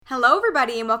Hello,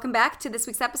 everybody, and welcome back to this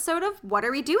week's episode of What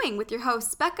Are We Doing with your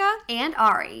hosts, Becca and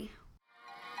Ari.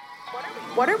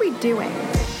 What are we doing?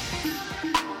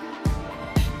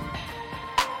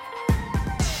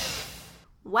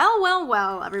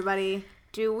 Well, everybody.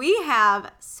 Do we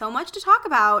have so much to talk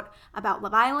about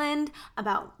Love Island,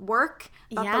 about work,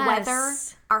 about the weather,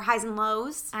 our highs and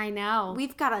lows? I know.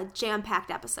 We've got a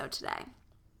jam-packed episode today.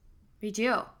 We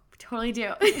do. We totally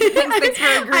do. Thanks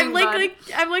for agreeing,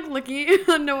 I'm looking. I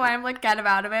don't know why I'm kind of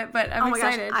out of it, but I'm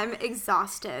excited. Gosh, I'm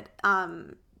exhausted.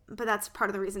 But that's part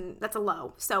of the reason. That's a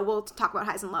low. So we'll talk about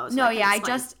highs and lows. No, yeah,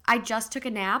 I just took a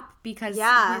nap because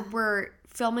we're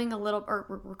filming we're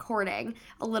recording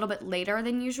a little bit later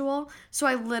than usual. So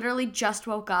I literally just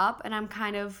woke up and I'm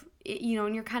kind of,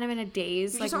 and you're kind of in a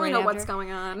daze. You just don't really know what's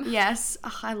going on. Yes.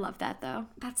 Oh, I love that though.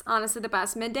 That's honestly the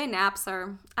best. Midday naps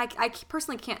are, I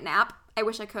personally can't nap. I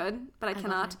wish I could, but I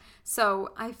cannot.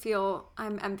 So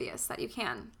I'm envious that you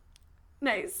can.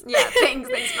 Nice. Yeah, thanks,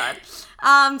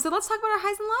 bud. So let's talk about our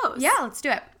highs and lows. Yeah, let's do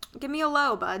it. Give me a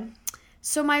low, bud.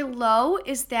 So my low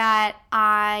is that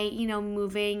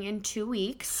moving in 2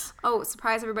 weeks. Oh,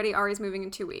 surprise everybody, Ari's moving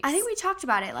in 2 weeks. I think we talked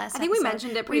about it last episode. I think we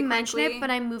mentioned it pretty quickly. We mentioned it, but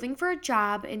I'm moving for a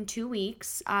job in 2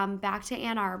 weeks, back to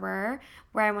Ann Arbor,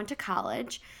 where I went to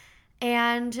college.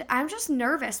 And I'm just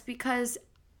nervous because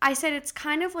I said it's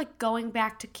kind of like going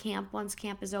back to camp once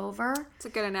camp is over. It's a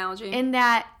good analogy. In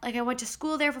that, I went to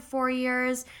school there for 4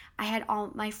 years. I had all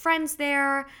my friends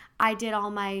there. I did all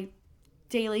my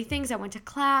daily things. I went to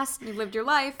class. You lived your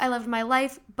life. I lived my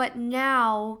life. But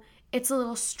now it's a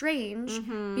little strange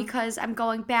because I'm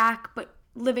going back but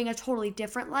living a totally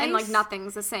different life. And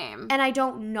nothing's the same. And I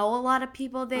don't know a lot of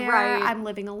people there. Right. I'm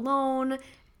living alone.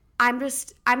 I'm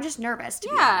just nervous, to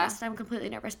be honest. I'm completely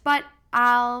nervous. But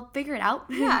I'll figure it out.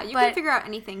 Yeah, you can figure out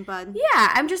anything, bud.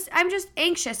 Yeah, I'm just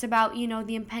anxious about,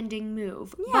 the impending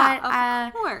move. Yeah, but,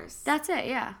 of course. That's it,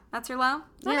 yeah. That's your low?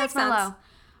 That that's my low.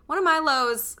 One of my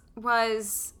lows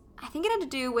was, I think it had to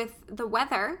do with the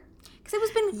weather. Because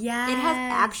it has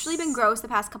actually been gross the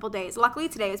past couple days. Luckily,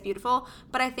 today is beautiful.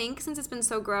 But I think since it's been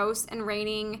so gross and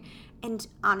raining and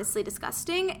honestly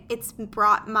disgusting, it's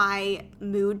brought my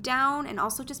mood down and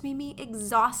also just made me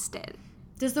exhausted.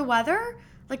 Does the weather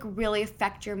really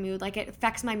affect your mood? It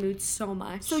affects my mood so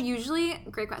much. So usually,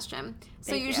 great question.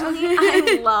 Thank you.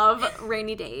 I love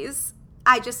rainy days.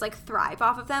 I just thrive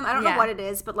off of them. I don't know what it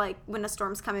is, but when a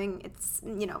storm's coming, it's,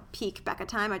 peak Becca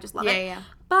time. I just love it. Yeah.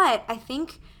 But I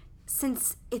think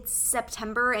since it's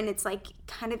September and it's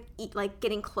kind of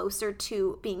getting closer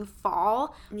to being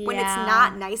fall, when it's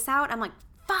not nice out, I'm like,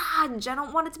 fudge, I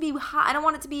don't want it to be hot. I don't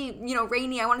want it to be,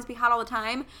 rainy. I want it to be hot all the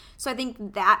time. So I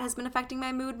think that has been affecting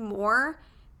my mood more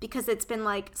because it's been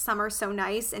summer so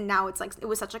nice and now it's it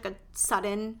was such a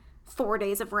sudden 4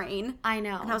 days of rain. I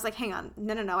know. And I was like, hang on.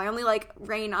 No. I only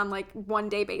rain on 1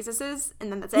 day basis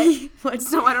and then that's it.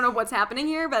 So I don't know what's happening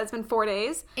here, but it's been 4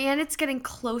 days. And it's getting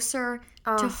closer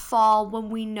to fall when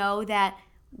we know that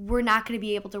we're not going to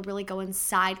be able to really go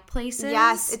inside places.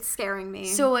 Yes, it's scaring me.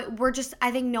 So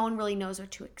I think no one really knows what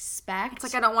to expect.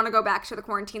 It's I don't want to go back to the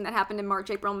quarantine that happened in March,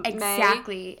 April, May.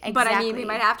 Exactly. But I mean, we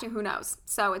might have to, who knows?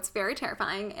 So it's very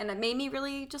terrifying and it made me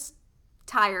really just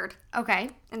tired.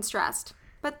 Okay. And stressed.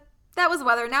 But that was the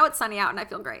weather. Now it's sunny out and I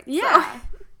feel great. Yeah.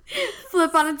 So.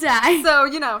 Flip on a die. So,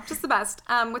 just the best.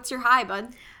 What's your high,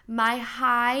 bud? My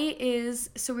high is,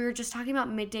 so we were just talking about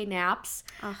midday naps.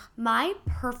 Ugh. My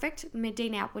perfect midday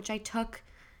nap, which I took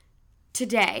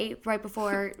today, right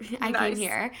before I came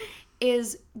here,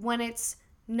 is when it's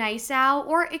nice out,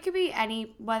 or it could be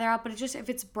any weather out, but it's just if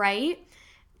it's bright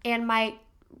and my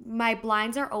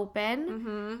blinds are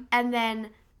open, and then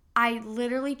I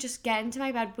literally just get into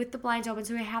my bed with the blinds open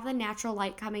so I have the natural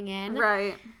light coming in.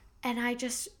 Right. And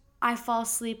I fall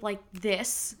asleep like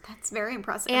this. That's very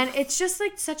impressive. And it's just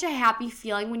such a happy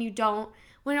feeling when I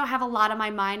don't have a lot on my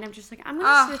mind. I'm just I'm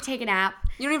just going to take a nap.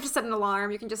 You don't have to set an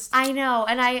alarm. You can just... I know.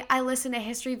 And I listen to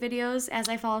history videos as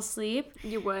I fall asleep.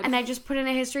 You would. And I just put in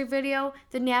a history video.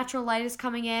 The natural light is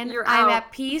coming in. I'm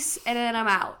at peace. And then I'm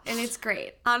out. And it's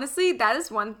great. Honestly, that is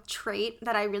one trait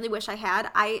that I really wish I had.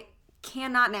 I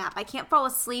cannot nap. I can't fall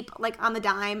asleep on the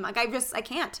dime. I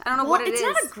can't. I don't know what it is. It's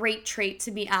not a great trait,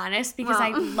 to be honest, because I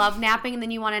love napping and then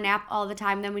you want to nap all the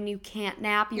time. Then when you can't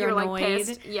nap, you're annoyed.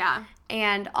 Pissed. Yeah.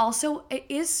 And also, it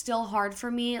is still hard for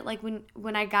me.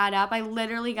 When I got up, I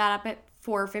literally got up at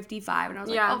 4:55 and I was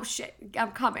oh shit,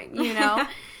 I'm coming,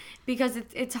 because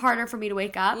it's harder for me to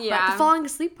wake up. Yeah. But the falling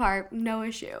asleep part, no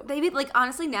issue.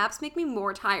 Honestly, naps make me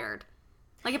more tired.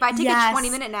 If I take a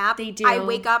 20-minute nap, they do. I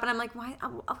wake up and I'm like, why?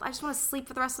 I just want to sleep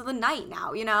for the rest of the night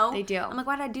now, They do. I'm like,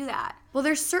 why did I do that? Well,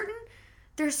 there's certain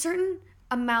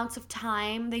amounts of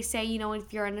time. They say, you know,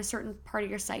 if you're in a certain part of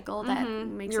your cycle, that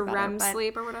makes your it better. REM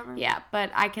sleep or whatever. Yeah,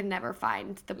 but I can never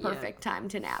find the perfect time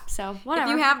to nap. So whatever.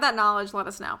 If you have that knowledge, let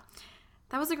us know.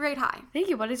 That was a great high. Thank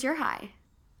you. What is your high?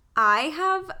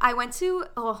 I went to,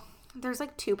 there's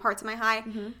like 2 parts of my high.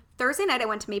 Thursday night I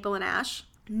went to Maple and Ash.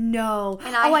 No.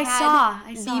 And I saw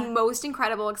the most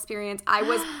incredible experience. I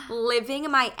was living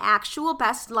my actual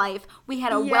best life. We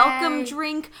had a welcome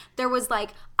drink. There was like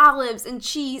olives and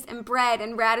cheese and bread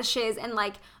and radishes and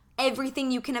like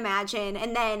everything you can imagine.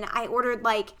 And then I ordered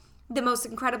like the most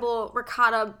incredible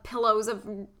ricotta pillows of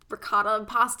ricotta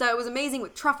pasta. It was amazing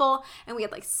with truffle. And we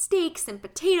had like steaks and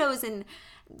potatoes and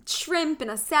shrimp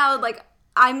and a salad. Like,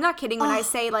 I'm not kidding when I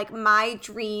say like my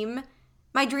dream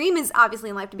is obviously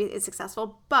in life to be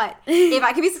successful, but if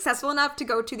I could be successful enough to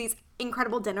go to these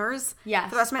incredible dinners for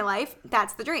the rest of my life,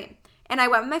 that's the dream. And I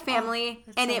went with my family,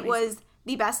 and it was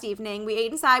the best evening. We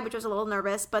ate inside, which was a little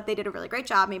nervous, but they did a really great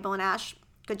job, Maple and Ash.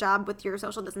 Good job with your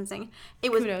social distancing.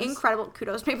 It was incredible.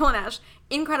 Kudos, Maple and Ash.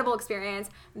 Incredible experience.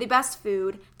 The best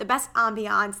food, the best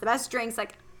ambiance, the best drinks.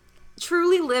 Like,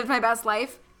 truly lived my best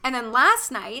life. And then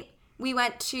last night, we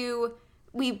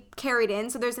carried in.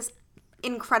 So there's this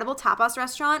incredible tapas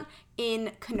restaurant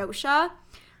in Kenosha.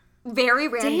 Very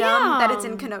random that it's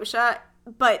in Kenosha,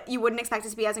 but you wouldn't expect it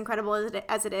to be as incredible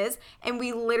as it is. And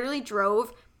we literally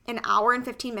drove an hour and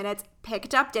 15 minutes,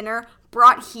 picked up dinner,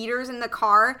 brought heaters in the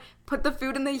car, put the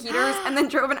food in the heaters, and then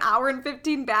drove an hour and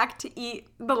 15 back to eat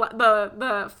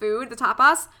the food, the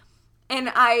tapas.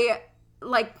 And I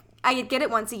get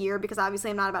it once a year because obviously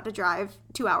I'm not about to drive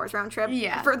 2 hours round trip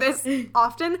for this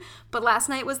often. But last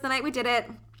night was the night we did it.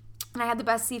 And I had the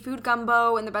best seafood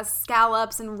gumbo and the best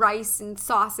scallops and rice and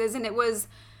sauces. And it was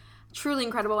truly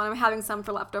incredible. And I'm having some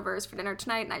for leftovers for dinner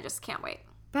tonight. And I just can't wait.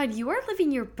 Bud, you are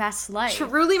living your best life.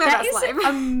 Truly my best life. That is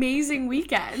an amazing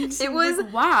weekend. It was,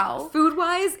 like, wow.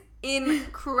 Food-wise,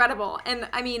 incredible. And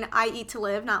I mean, I eat to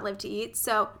live, not live to eat.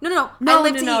 So, no. I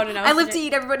live to eat. I live to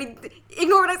eat, everybody.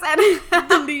 Ignore what I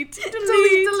said.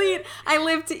 Delete. I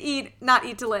live to eat, not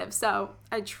eat to live. So,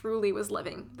 I truly was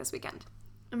living this weekend.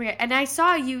 Oh my God. And I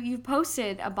saw you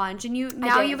posted a bunch, and you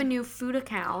have a new food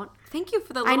account. Thank you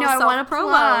for the little I know, I want to promo.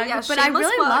 Plug, yeah, but I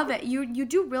really love it. You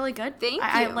do really good. Thank you.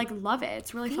 I love it.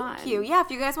 It's really fun. Thank you. Yeah,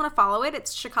 if you guys want to follow it,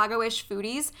 it's Chicago-ish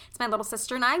Foodies. It's my little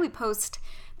sister and I. We post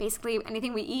basically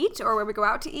anything we eat or where we go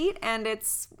out to eat, and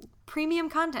it's premium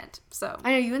content. So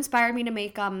I know you inspired me to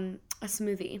make a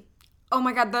smoothie. Oh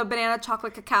my God, the banana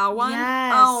chocolate cacao one.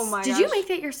 Yes. Oh my gosh. Did you make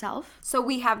that yourself? So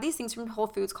we have these things from Whole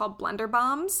Foods called blender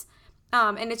bombs.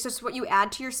 And it's just what you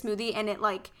add to your smoothie, and it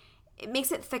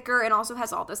makes it thicker and also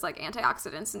has all this like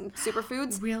antioxidants and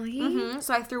superfoods. Really? Mm-hmm.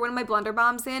 So I threw one of my blender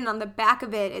bombs in, and on the back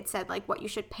of it, it said like what you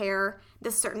should pair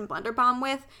this certain blender bomb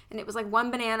with, and it was like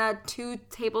 1 banana, 2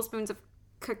 tablespoons of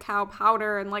cacao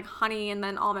powder, and like honey, and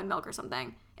then almond milk or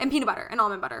something, and peanut butter and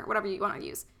almond butter, whatever you want to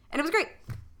use, and it was great.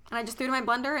 And I just threw it in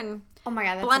my blender and oh my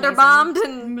God, that's blender bombed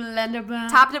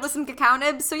topped it with some cacao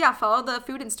nibs. So yeah, follow the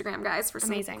food Instagram guys for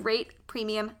some great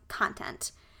premium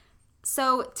content.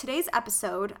 So today's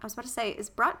episode, I was about to say, is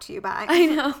brought to you by I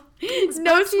know.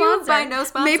 No sponsor. No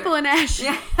sponsor. Maple and Ash.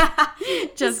 Yeah.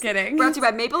 Just kidding. Brought to you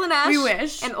by Maple and Ash. We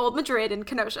wish. And Old Madrid in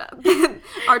Kenosha.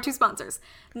 Our 2 sponsors.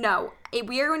 No,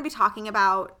 we are going to be talking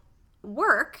about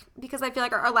work because I feel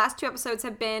like our last 2 episodes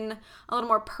have been a little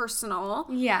more personal.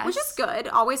 Yes. Which is good.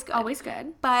 Always good. Always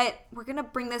good. But we're going to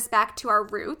bring this back to our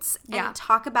roots and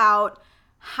talk about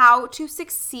how to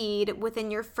succeed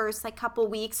within your first couple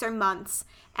weeks or months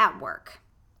at work.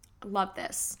 Love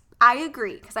this. I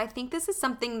agree because I think this is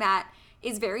something that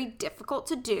is very difficult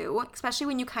to do, especially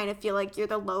when you kind of feel like you're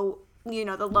the lowest.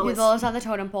 You're the lowest on the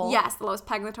totem pole. Yes, the lowest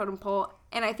peg on the totem pole.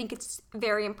 And I think it's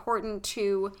very important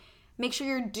to make sure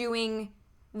you're doing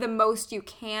the most you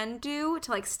can do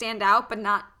to stand out, but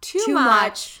not too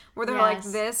much. Where they're like,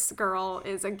 this girl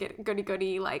is a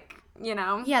goody,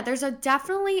 Yeah, there's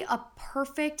definitely a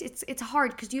perfect, it's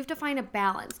hard because you have to find a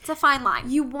balance. It's a fine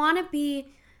line. You want to be,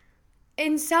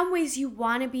 in some ways you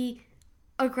want to be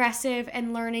aggressive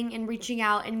and learning and reaching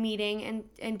out and meeting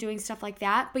and doing stuff like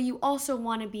that, but you also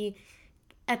want to be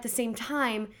at the same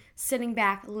time sitting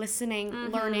back, listening,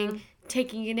 learning,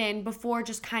 taking it in before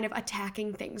just kind of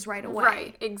attacking things right away.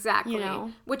 Right, exactly.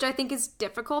 Which I think is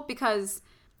difficult because,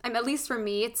 at least for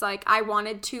me, it's like I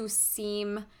wanted to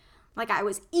seem like I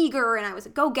was eager and I was a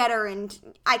go-getter and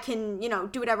I can,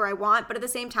 do whatever I want. But at the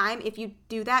same time, if you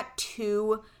do that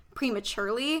too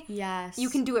prematurely, you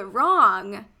can do it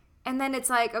wrong. And then it's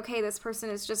like, okay, this person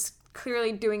is just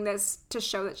clearly doing this to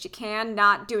show that she can,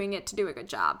 not doing it to do a good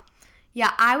job.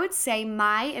 Yeah, I would say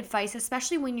my advice,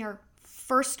 especially when you're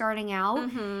first starting out,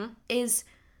 is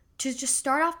to just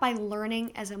start off by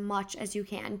learning as much as you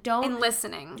can. And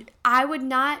listening. I would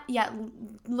not,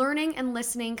 learning and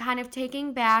listening, kind of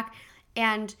taking back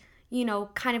and, you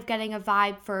know, kind of getting a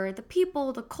vibe for the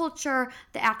people, the culture,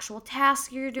 the actual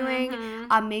task you're doing,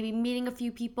 maybe meeting a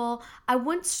few people. I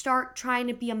wouldn't start trying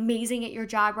to be amazing at your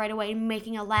job right away and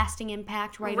making a lasting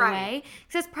impact right away,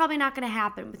 because that's probably not going to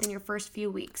happen within your first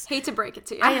few weeks. Hate to break it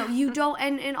to you. I know, you don't,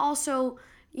 and also,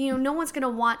 you know, no one's going to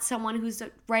want someone who's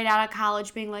right out of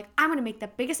college being like, I'm going to make the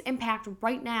biggest impact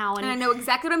right now. And I know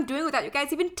exactly what I'm doing without you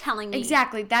guys even telling me.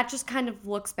 Exactly. That just kind of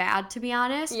looks bad, to be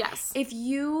honest. Yes. If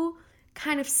you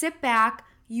kind of sit back,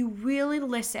 you really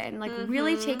listen, like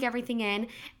really take everything in.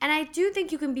 And I do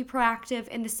think you can be proactive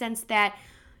in the sense that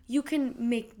you can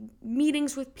make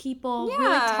meetings with people,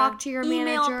 really talk to your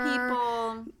Email manager.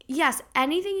 people. Yes,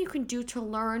 anything you can do to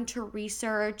learn, to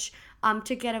research,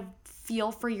 to get a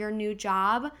feel for your new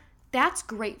job, that's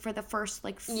great for the first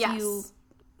like few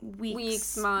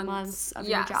weeks, months of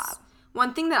your job.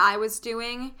 One thing that I was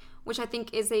doing, which I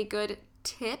think is a good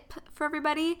tip for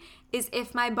everybody, is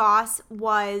if my boss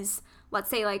was, let's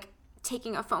say, like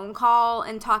taking a phone call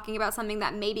and talking about something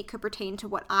that maybe could pertain to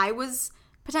what I was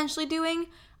potentially doing,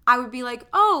 I would be like,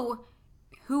 oh,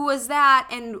 who was that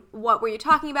and what were you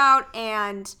talking about?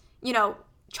 And, you know,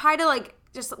 try to like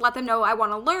just let them know I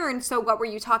want to learn. So what were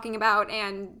you talking about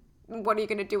and what are you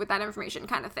going to do with that information,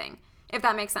 kind of thing, if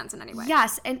that makes sense in any way.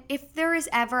 Yes. And if there is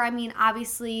ever, I mean,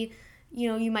 obviously, you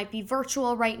know, you might be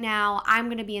virtual right now. I'm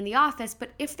going to be in the office.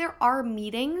 But if there are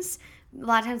meetings, a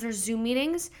lot of times there's Zoom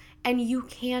meetings, and you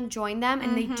can join them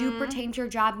and they do pertain to your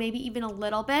job, maybe even a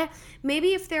little bit.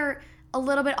 Maybe if they're a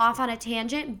little bit off on a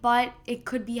tangent, but it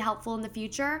could be helpful in the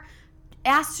future,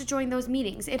 ask to join those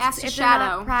meetings. If they're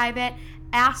not private,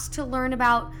 ask to learn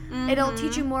about, it'll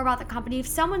teach you more about the company. If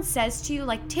someone says to you,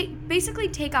 like, basically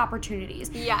take opportunities.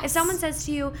 Yes. If someone says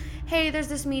to you, hey, there's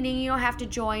this meeting, you don't have to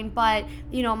join, but,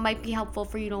 you know, it might be helpful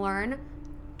for you to learn,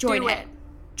 join it.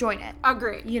 Join it.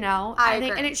 Agree. You know? I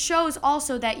think, and it shows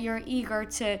also that you're eager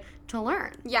to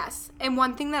learn. Yes. And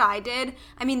one thing that I did,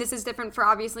 I mean, this is different for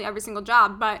obviously every single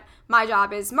job, but my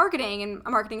job is marketing and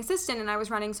a marketing assistant, and I was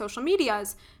running social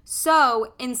medias.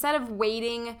 So instead of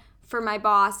waiting for my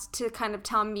boss to kind of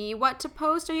tell me what to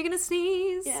post, are you going to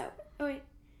sneeze? Yeah. Oh, wait.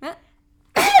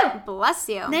 Bless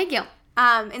you. Thank you.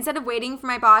 Instead of waiting for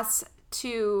my boss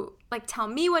to like tell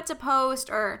me what to post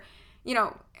or, you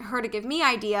know, her to give me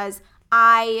ideas,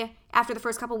 I, after the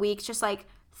first couple weeks, just like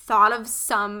thought of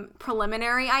some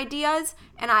preliminary ideas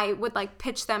and I would like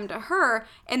pitch them to her,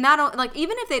 and that, like,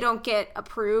 even if they don't get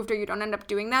approved or you don't end up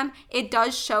doing them, it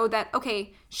does show that,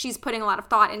 okay, she's putting a lot of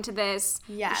thought into this.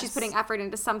 Yes. She's putting effort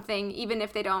into something, even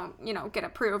if they don't, you know, get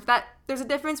approved. That there's a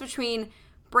difference between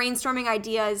brainstorming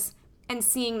ideas and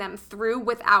seeing them through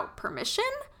without permission,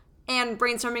 and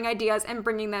brainstorming ideas and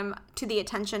bringing them to the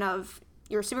attention of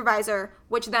your supervisor,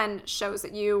 which then shows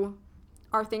that you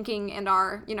are thinking and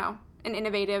are, you know, an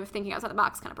innovative, thinking outside the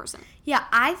box kind of person. Yeah,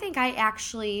 I think I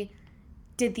actually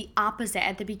did the opposite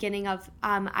at the beginning of,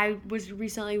 I was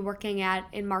recently working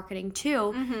in marketing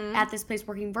too, at this place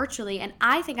working virtually, and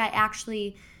I think I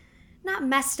actually not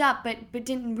messed up, but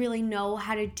didn't really know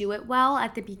how to do it well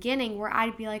at the beginning, where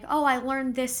I'd be like, oh, I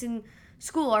learned this in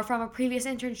school or from a previous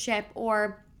internship,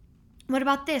 or what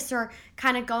about this, or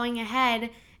kind of going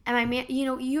ahead, and you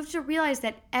know, you have to realize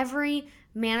that every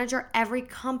manager, every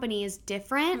company is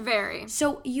different. Very.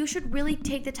 So you should really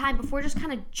take the time before just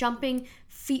kind of jumping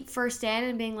feet first in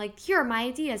and being like, here are my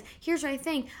ideas. Here's what I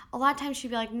think. A lot of times she'd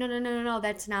be like, no,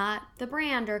 that's not the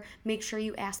brand, or make sure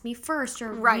you ask me first,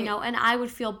 or, you know, and I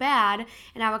would feel bad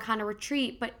and I would kind of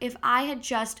retreat. But if I had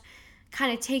just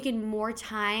kind of taken more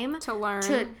time to learn,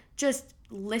 to just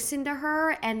listen to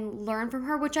her and learn from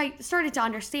her, which I started to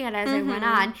understand as I went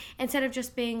on, instead of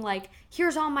just being like,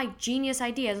 here's all my genius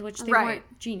ideas, which they weren't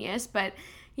genius, but,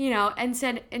 you know,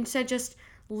 instead just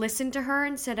listen to her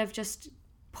instead of just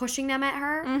pushing them at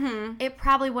her, it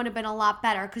probably would have been a lot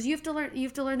better, because you have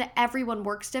to learn that everyone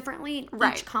works differently.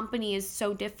 Each company is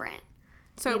so different.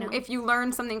 So, you know? If you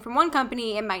learn something from one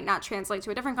company, it might not translate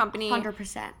to a different company.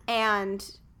 100%. And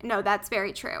no, that's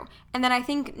very true. And then I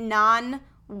think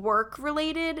work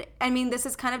related, I mean, this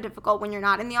is kind of difficult when you're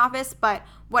not in the office, but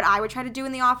what I would try to do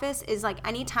in the office is, like,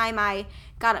 anytime I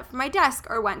got up from my desk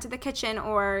or went to the kitchen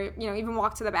or, you know, even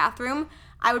walked to the bathroom,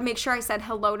 I would make sure I said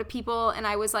hello to people and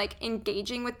I was, like,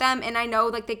 engaging with them. And I know,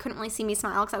 like, they couldn't really see me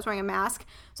smile because I was wearing a mask,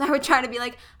 so I would try to be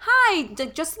like, hi,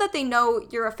 just so that they know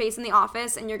you're a face in the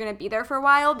office and you're gonna be there for a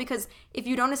while. Because if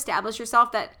you don't establish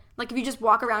yourself, that, like, if you just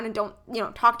walk around and don't, you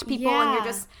know, talk to people and you're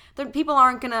just, the people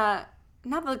aren't gonna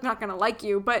not that they're not going to like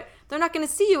you, but they're not going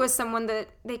to see you as someone that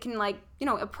they can, like, you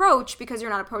know, approach because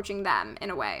you're not approaching them in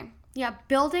a way. Yeah,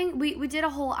 building, we did a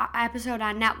whole episode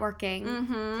on networking,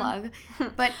 plug,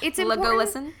 but it's important. Go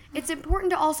listen. It's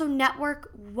important to also network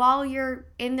while you're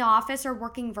in the office or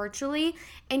working virtually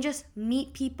and just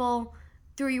meet people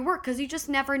through your work, because you just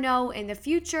never know in the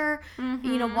future,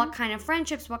 you know, what kind of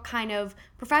friendships, what kind of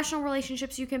professional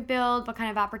relationships you can build, what kind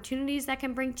of opportunities that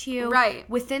can bring to you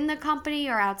within the company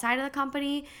or outside of the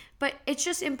company. But it's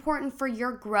just important for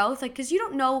your growth, like, because you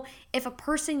don't know if a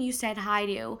person you said hi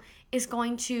to is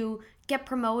going to get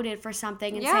promoted for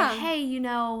something and say, hey, you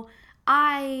know,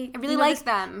 I really like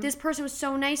them. This person was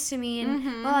so nice to me,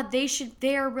 and well,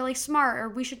 they're really smart, or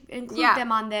we should include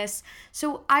them on this.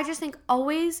 So I just think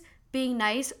always being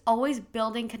nice, always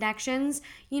building connections.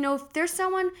 You know,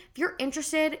 if you're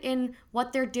interested in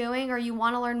what they're doing, or you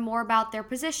want to learn more about their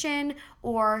position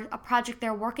or a project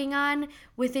they're working on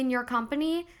within your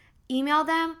company, email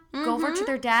them, go over to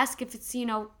their desk if it's, you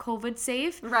know, COVID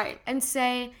safe. Right. And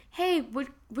say, hey,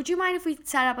 would you mind if we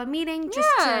set up a meeting just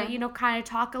to, you know, kind of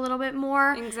talk a little bit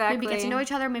more? Exactly. Maybe get to know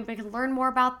each other. Maybe we can learn more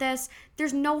about this.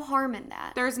 There's no harm in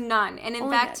that. There's none. And in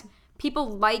fact, people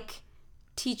like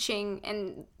teaching,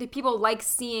 and people like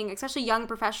seeing, especially young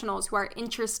professionals who are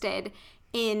interested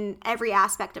in every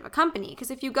aspect of a company. Because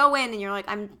if you go in and you're like,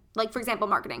 I'm like, for example,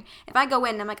 marketing. If I go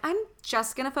in and I'm like, I'm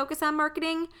just going to focus on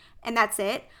marketing and that's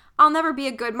it, I'll never be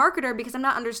a good marketer because I'm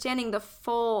not understanding the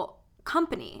full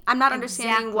company. I'm not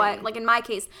understanding what, like in my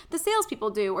case, the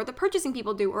salespeople do, or the purchasing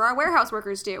people do, or our warehouse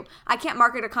workers do. I can't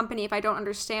market a company if I don't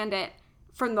understand it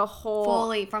from the whole...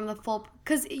 Fully, from the full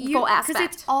aspect. Because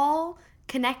it's all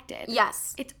connected.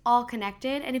 Yes. It's all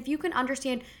connected. And if you can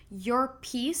understand your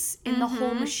piece in the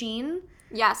whole machine...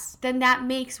 Yes. Then that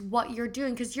makes what you're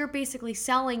doing, because you're basically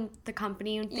selling the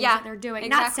company and things that they're doing.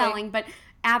 Exactly. Not selling, but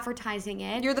advertising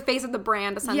it. You're the face of the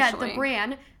brand, essentially. Yeah, the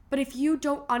brand. But if you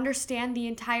don't understand the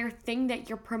entire thing that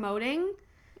you're promoting,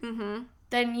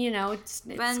 then, you know, it's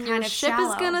then kind of shallow. Then your ship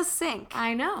is going to sink.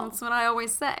 I know. That's what I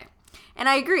always say. And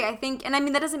I agree. I think, and I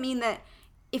mean, that doesn't mean that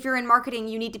if you're in marketing,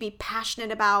 you need to be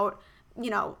passionate about, you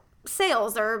know,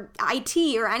 sales or IT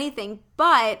or anything.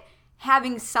 But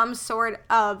having some sort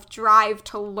of drive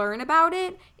to learn about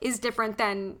it is different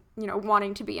than, you know,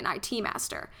 wanting to be an IT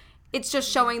master. It's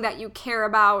just showing that you care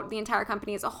about the entire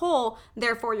company as a whole.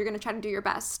 Therefore, you're going to try to do your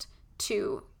best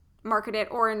to market it,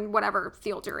 or in whatever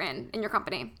field you're in your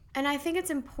company. And I think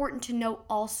it's important to note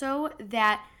also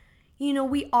that, you know,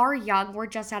 we are young. We're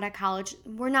just out of college.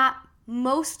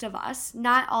 Most of us,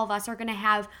 not all of us, are going to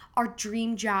have our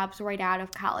dream jobs right out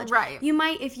of college. Right. You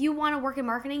might, if you want to work in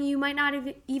marketing, you might not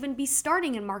even be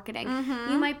starting in marketing.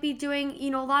 You might be doing,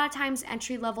 you know, a lot of times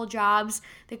entry-level jobs.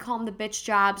 They call them the bitch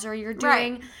jobs. Or you're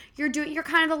kind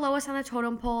of the lowest on the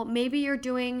totem pole. Maybe you're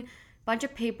doing a bunch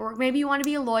of paperwork. Maybe you want to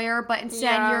be a lawyer, but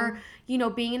instead you're, you know,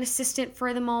 being an assistant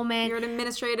for the moment. You're an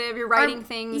administrative. You're writing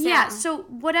things. Yeah. So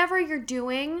whatever you're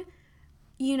doing,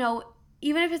 you know,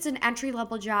 even if it's an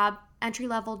entry-level job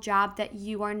that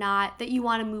you want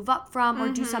to move up from, or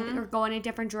do something, or go in a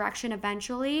different direction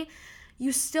eventually,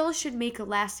 you still should make a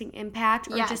lasting impact,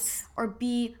 or or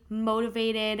be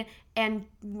motivated and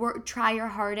try your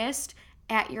hardest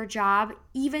at your job,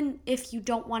 even if you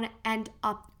don't want to end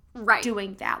up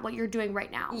doing what you're doing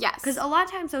right now. Yes. Because a lot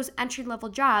of times those entry-level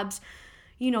jobs,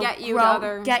 you know, get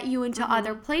you into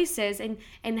other places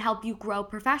and help you grow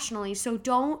professionally. So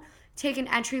don't take an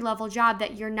entry-level job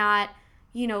that you're not,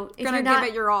 you know, if you're not, give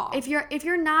it your all. If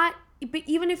you're not, but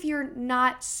even if you're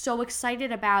not so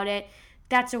excited about it,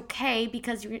 that's okay,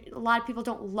 because a lot of people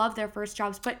don't love their first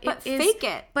jobs. But fake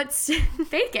it. But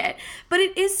fake it. But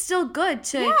it is still good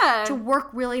to work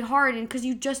really hard, and because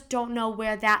you just don't know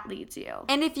where that leads you.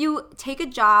 And if you take a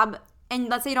job, and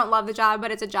let's say you don't love the job,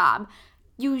 but it's a job,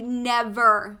 you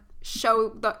never show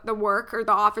the work or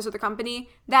the office or the company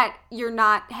that you're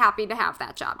not happy to have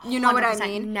that job. You know what I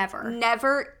mean?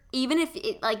 Never. Even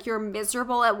if you're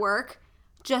miserable at work,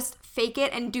 just fake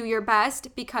it and do your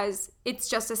best, because it's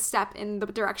just a step in the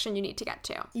direction you need to get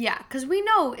to. Yeah, because we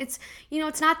know it's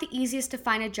not the easiest to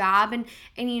find a job, and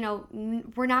you know,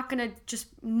 we're not going to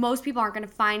most people aren't going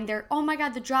to find oh my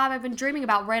God, the job I've been dreaming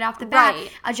about right off the bat.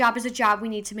 Right. A job is a job. We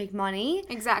need to make money.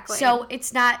 Exactly. So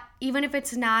it's not, even if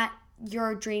it's not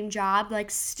your dream job, like,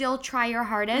 still try your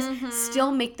hardest, still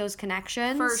make those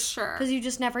connections. For sure. Because you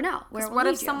just never know where it will what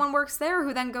lead if someone works there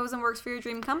who then goes and works for your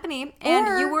dream company,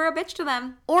 and you were a bitch to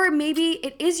them? Or maybe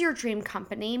it is your dream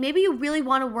company. Maybe you really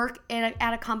want to work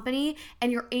at a company,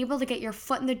 and you're able to get your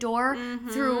foot in the door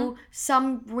through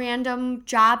some random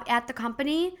job at the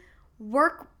company.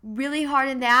 work really hard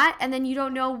in that, and then you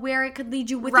don't know where it could lead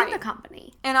you within the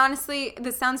company. And honestly,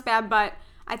 this sounds bad, but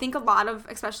I think a lot of,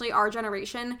 especially our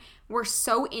generation, we're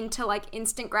so into like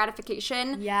instant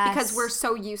gratification because we're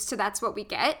so used to that's what we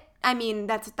get. I mean,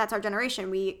 that's our generation.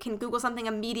 We can Google something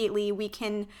immediately. We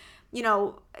can, you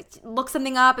know, look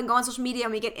something up and go on social media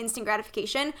and we get instant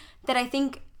gratification that I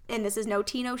think, and this is no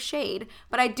tea, no shade,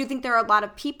 but I do think there are a lot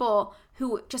of people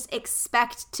who just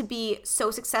expect to be so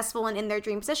successful and in their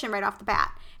dream position right off the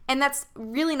bat. And that's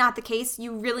really not the case.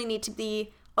 You really need to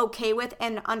be okay with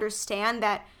and understand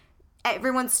that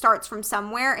everyone starts from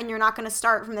somewhere and you're not going to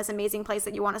start from this amazing place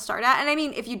that you want to start at. And I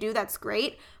mean, if you do, that's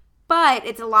great. But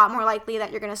it's a lot more likely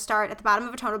that you're going to start at the bottom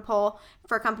of a totem pole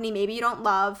for a company maybe you don't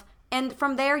love. And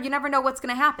from there, you never know what's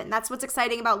going to happen. That's what's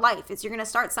exciting about life is you're going to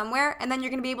start somewhere and then you're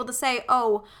going to be able to say,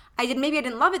 oh, maybe I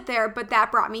didn't love it there, but that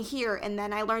brought me here. And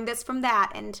then I learned this from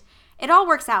that. And it all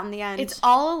works out in the end. It's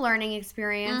all a learning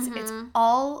experience. Mm-hmm. It's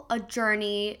all a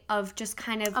journey of just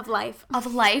kind of... Of life.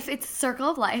 It's a circle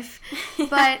of life.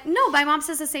 But no, my mom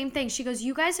says the same thing. She goes,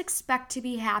 you guys expect to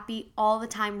be happy all the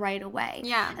time right away.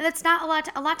 Yeah. And that's not a lot.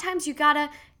 A lot of times you got to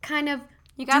kind of...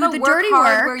 You gotta do the work dirty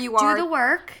hard work, where you are do the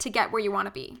work to get where you want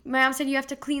to be. My mom said you have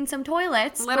to clean some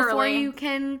toilets before you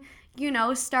can,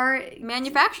 start...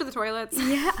 Manufacture the toilets.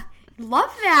 Yeah.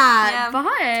 Love that. Yeah. Fun.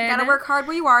 You gotta work hard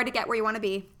where you are to get where you want to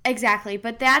be. Exactly.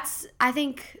 But that's, I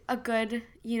think, a good,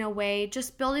 way.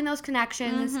 Just building those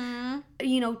connections,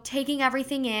 taking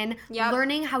everything in,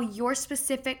 learning how your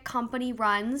specific company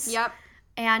runs. Yep.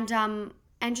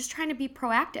 And just trying to be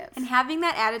proactive. And having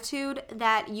that attitude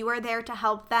that you are there to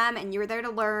help them and you're there to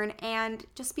learn and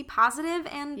just be positive.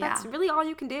 And that's really all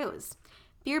you can do is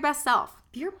be your best self.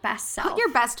 Be your best self. Put your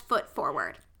best foot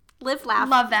forward. Live, laugh,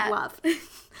 love that. Love.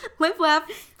 Live, laugh,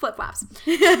 flip-flops.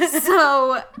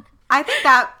 So I think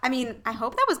I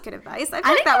hope that was good advice. I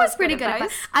think that was pretty good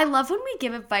advice. I love when we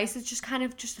give advice. It's just kind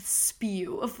of just a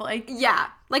spew of Yeah.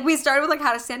 Like we started with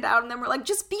how to stand out and then we're like,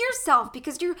 just be yourself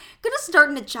because you're going to start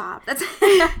in a job. That's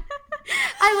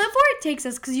I love where it takes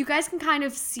us because you guys can kind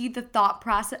of see the thought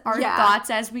process, our thoughts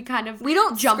as we kind of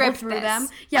jumble through them.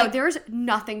 Yeah, there's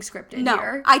nothing scripted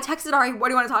here. I texted Ari, what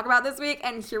do you want to talk about this week?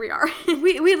 And here we are.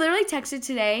 we literally texted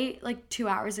today 2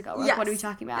 hours ago. What are we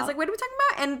talking about? I was what are we talking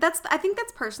about? And I think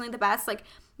that's personally the best.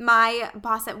 My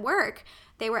boss at work,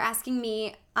 they were asking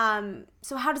me,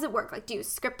 so how does it work? Do you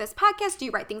script this podcast? Do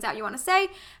you write things out you want to say?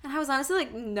 And I was honestly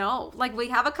no. We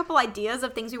have a couple ideas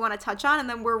of things we want to touch on, and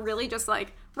then we're really just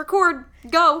record,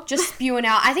 go. Just spewing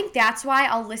out. I think that's why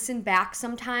I'll listen back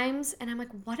sometimes, and I'm like,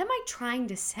 what am I trying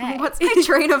to say? What's my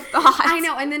train of thought? I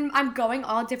know, and then I'm going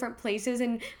all different places,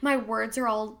 and my words are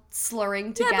all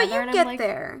slurring together. Yeah, but you get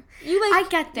there. I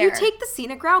get there. You take the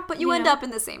scenic route, but you end up in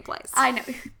the same place. I know.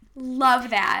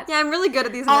 Love that. Yeah, I'm really good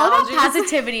at these analogies. All about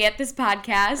positivity at this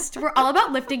podcast. We're all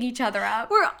about lifting each other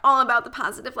up. We're all about the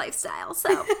positive lifestyle.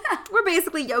 So we're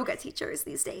basically yoga teachers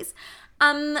these days.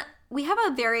 We have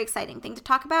a very exciting thing to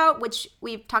talk about, which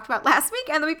we've talked about last week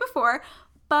and the week before,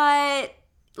 but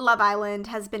Love Island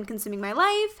has been consuming my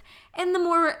life, and the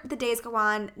more the days go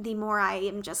on, the more I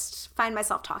am just find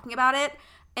myself talking about it.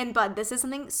 And Bud, this is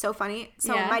something so funny.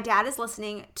 So my dad is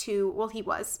listening to, he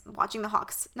was watching the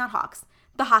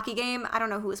hockey game. I don't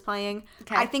know who was playing.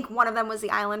 Okay. I think one of them was the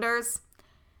Islanders.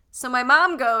 So my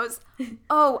mom goes,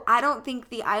 oh, I don't think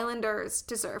the Islanders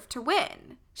deserve to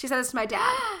win. She said this to my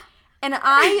dad. And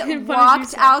I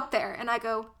walked out there and I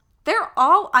go, they're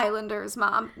all Islanders,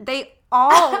 Mom. They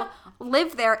all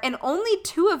live there and only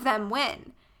 2 of them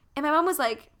win. And my mom was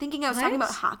thinking I was talking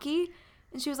about hockey.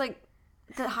 And she was like,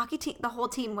 the hockey team, the whole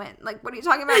team went. What are you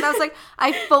talking about? And I was like,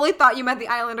 I fully thought you meant the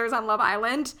Islanders on Love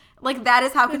Island. That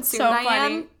is how consumed I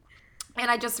am.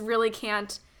 And I just really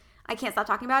can't stop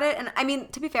talking about it. And I mean,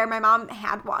 to be fair, my mom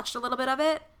had watched a little bit of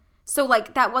it. So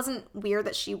that wasn't weird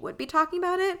that she would be talking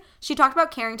about it. She talked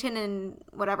about Carrington and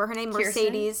whatever her name, Kirsten?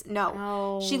 Mercedes. No.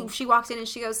 Oh. She walked in and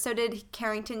she goes, so did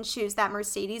Carrington choose that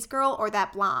Mercedes girl or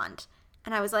that blonde?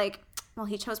 And I was like, well,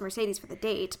 he chose Mercedes for the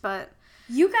date, but...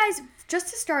 You guys, just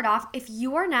to start off, if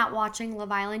you are not watching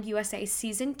Love Island USA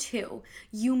Season 2,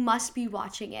 you must be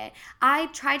watching it. I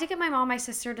tried to get my mom and my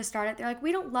sister to start it. They're like,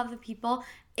 we don't love the people.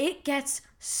 It gets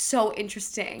so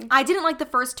interesting. I didn't like the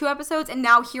first 2 episodes, and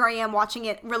now here I am watching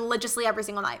it religiously every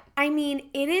single night. I mean,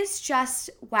 it is just,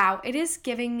 wow. It is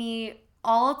giving me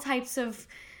all types of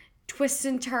twists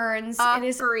and turns.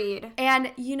 Agreed.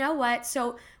 And you know what?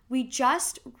 So... we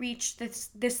just reached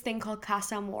this thing called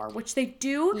Casa Amor, which they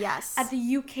do at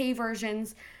the UK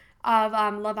versions of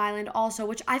Love Island also,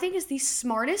 which I think is the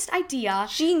smartest idea.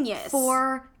 Genius.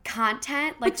 For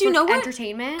content, but do you know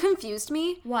entertainment. What confused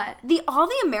me? What? All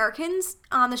the Americans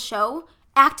on the show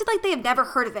acted like they had never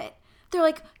heard of it. they're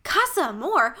like, Casa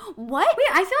Amor? What? Wait,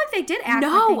 I feel like they did act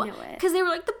like they knew it. Because they were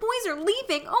like, the boys are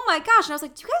leaving. Oh my gosh. And I was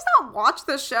like, do you guys not watch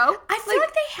this show? I feel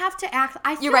like they have to act.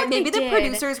 I feel you're right. like Maybe they the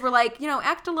producers were like,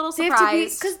 act a little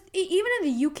surprised. Because even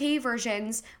in the UK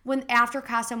versions, when after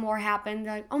Casa Amor happened,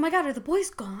 they're like, oh my God, are the boys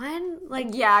gone? Like,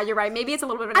 yeah, you're right. Maybe it's a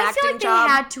little bit of an acting I feel like job.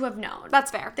 they had to have known.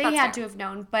 That's fair. They had to have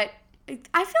known. But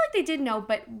I feel like they did know.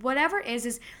 But whatever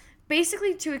is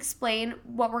basically to explain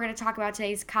what we're going to talk about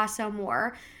today is Casa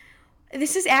Amor.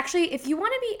 This is actually, if you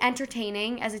want to be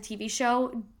entertaining as a TV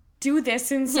show, do this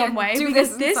in some way.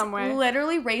 Because this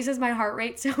literally raises my heart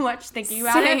rate so much thinking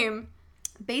about it. Same.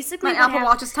 Basically, my Apple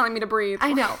Watch is telling me to breathe.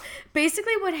 I know.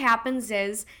 Basically, what happens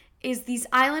is these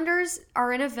islanders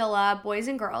are in a villa, boys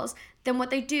and girls. Then what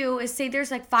they do is say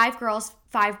there's like 5 girls,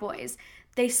 5 boys.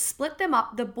 They split them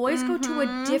up. The boys go to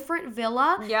a different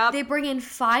villa. Yep. They bring in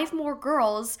 5 more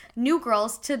girls, new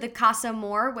girls, to the Casa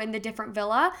Amor in the different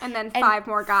villa. And then 5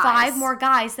 more guys. 5 more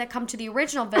guys that come to the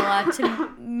original villa to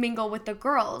mingle with the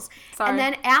girls. Sorry. And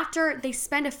then after they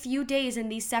spend a few days in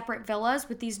these separate villas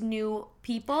with these new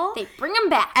people. They bring them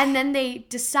back. And then they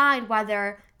decide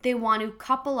whether they want to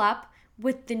couple up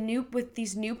with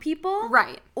these new people.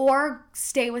 Right. Or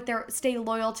stay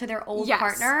loyal to their old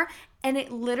partner. And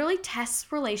it literally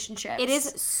tests relationships. It is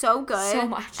so good. So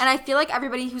much. And I feel like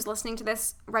everybody who's listening to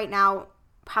this right now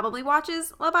probably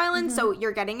watches Love Island, so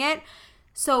you're getting it.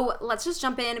 So let's just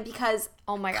jump in because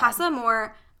oh my God. Casa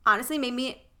Amor honestly made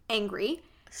me angry.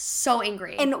 So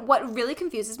angry. And what really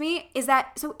confuses me is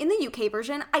that, so in the UK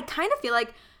version, I kind of feel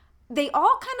like they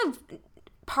all kind of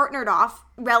partnered off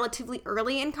relatively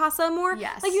early in Casa Amor.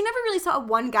 Yes. Like, you never really saw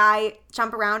one guy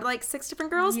jump around like 6 different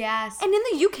girls. Yes. And in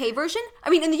the UK version,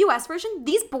 in the US version,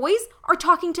 these boys are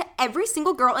talking to every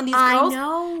single girl and these girls. I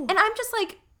know. And I'm just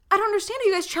like, I don't understand. Are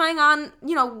you guys trying on,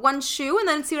 one shoe and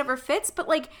then see whatever fits? But,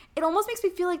 like, it almost makes me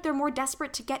feel like they're more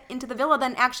desperate to get into the villa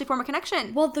than actually form a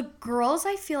connection. Well, the girls,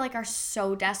 I feel like, are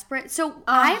so desperate. So,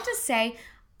 I have to say,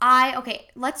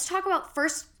 let's talk about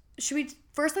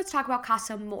let's talk about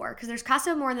Casa Amor, because there's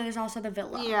Casa Amor and then there's also the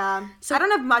villa. Yeah. So I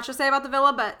don't have much to say about the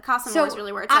villa, but Casa Amor is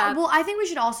really where it's at. Well, I think we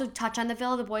should also touch on the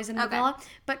villa, the boys in the villa.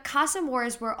 But Casa Amor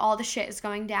is where all the shit is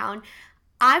going down.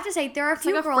 I have to say, there are a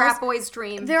few girls. It's like a frat boy's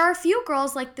dream. There are a few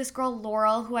girls, like this girl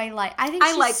Laurel, who I like. I think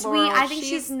she's sweet. Laurel. I think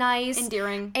she's nice.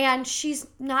 Endearing. And she's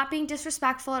not being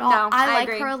disrespectful at all. No, I like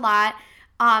agree. her a lot.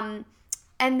 And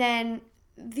then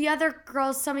the other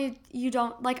girls, some of you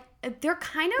don't, like, they're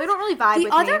kind of... They don't really vibe with me.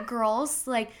 The other girls,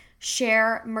 like,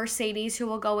 share Mercedes, who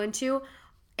we'll go into,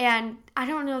 and I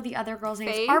don't know the other girls'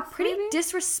 names, are pretty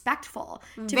disrespectful,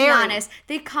 to be honest.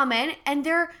 They come in, and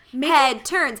they're making... Head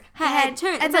turns.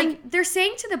 And then they're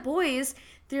saying to the boys...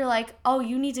 They're like, oh,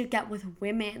 you need to get with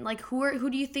women. Like, who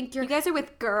do you think you're... You guys are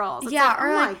with girls. It's yeah, like, or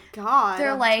oh like, my God.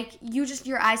 They're like,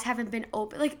 your eyes haven't been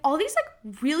open. Like, all these,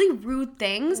 like, really rude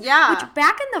things. Yeah. Which,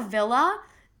 back in the villa,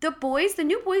 the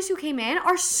new boys who came in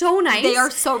are so nice. They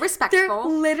are so respectful. They're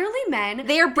literally men.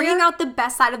 They are bringing out the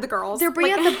best side of the girls. They're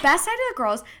bringing out the best side of the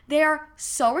girls. They are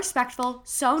so respectful,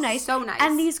 so nice. So nice.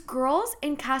 And these girls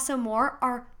in Casa Amor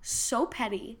are so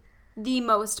petty. The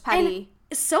most petty. And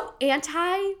so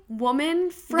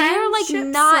anti-woman friendships. They're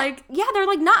like not, they're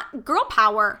like not girl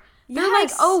power. They're like,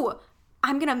 oh,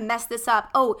 I'm going to mess this up.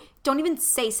 Oh, don't even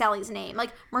say Sally's name. Like,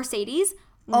 Mercedes,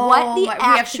 what the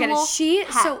actual heck?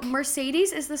 So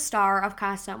Mercedes is the star of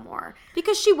Casa Amor.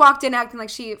 Because she walked in acting like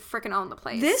she freaking owned the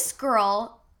place. This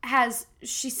girl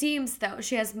she seems though,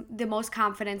 she has the most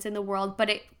confidence in the world, but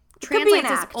it translates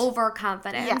as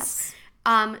overconfidence. Yes.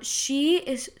 She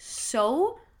is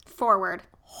so... Forward.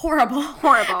 Horrible. And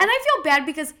I feel bad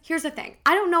because here's the thing.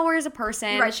 I don't know her as a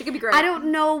person. Right, she could be great. I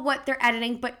don't know what they're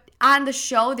editing, but on the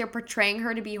show, they're portraying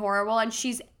her to be horrible. And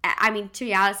she's, to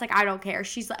be honest, like, I don't care.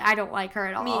 She's like, I don't like her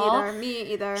at all.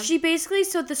 Me either. She basically,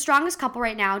 so the strongest couple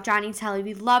right now, Johnny and Telly,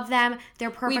 we love them.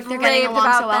 They're perfect. We've They're getting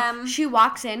along so well. Them. She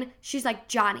walks in. She's like,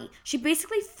 Johnny. She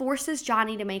basically forces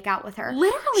Johnny to make out with her.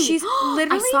 Literally. She's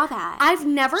literally. I saw that. I've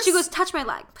never. She goes, touch my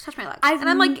leg. And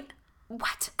I'm like,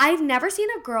 what? I've never seen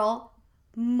a girl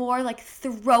more like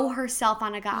throw herself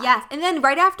on a guy. Yes. And then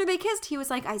right after they kissed, he was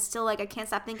like, I can't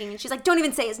stop thinking. And she's like, don't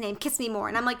even say his name. Kiss me more.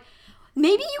 And I'm like,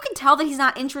 maybe you can tell that he's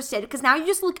not interested because now you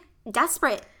just look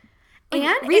desperate. Like,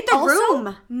 and read the also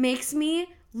room. Makes me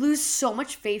lose so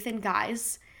much faith in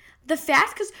guys. The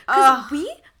fact, because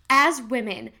we as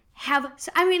women have,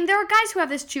 there are guys who have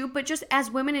this too, but just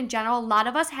as women in general, a lot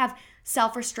of us have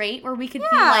self-restraint where we could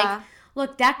be like,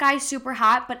 look, that guy's super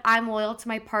hot, but I'm loyal to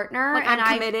my partner. Like,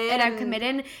 I'm committed. I'm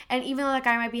committed. And even though that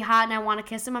guy might be hot and I want to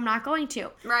kiss him, I'm not going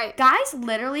to. Right. Guys,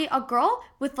 literally, a girl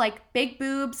with, like, big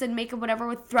boobs and makeup, whatever,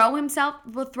 would throw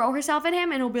herself at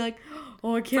him, and he'll be like,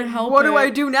 oh, I can't help it. What do I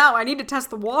do now? I need to test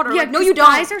the water. Yeah, like, no, you don't,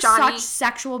 guys are Johnny. such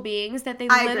sexual beings that they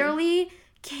I literally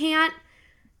can't.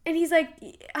 And he's like,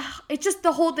 it's just,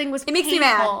 the whole thing was It makes me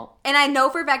mad. And I know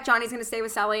for a fact Johnny's going to stay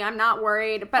with Sally. I'm not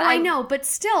worried. But I know, but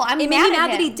still, I'm it mad made me at mad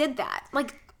him. that he did that.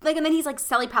 Like, and then he's like,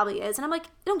 Sally probably is. And I'm like,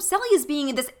 no, Sally is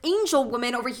being this angel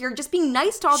woman over here, just being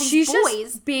nice to all these She's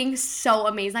boys. Just being so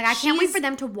amazing. Like, I can't wait for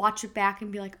them to watch it back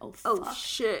and be like, oh, fuck. Oh,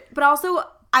 shit. But also,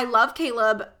 I love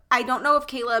Caleb. I don't know if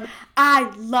Caleb.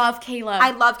 I love Caleb.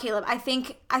 I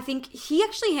think he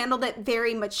actually handled it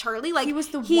very maturely. Like, he was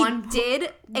the he one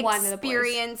did one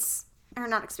experience, or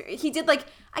not experience. He did, like,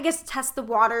 I guess, test the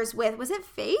waters with, was it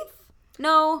Faith?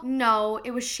 No,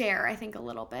 it was Cher, I think, a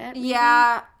little bit.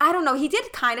 Yeah, I don't know. He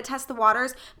did kind of test the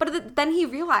waters, but then he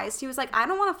realized, he was like, I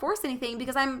don't want to force anything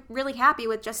because I'm really happy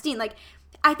with Justine. Like,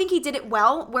 I think he did it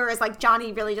well, whereas, like,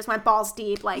 Johnny really just went balls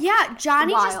deep, like, yeah,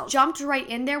 Johnny wild. just jumped right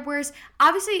in there, whereas,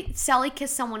 obviously, Sally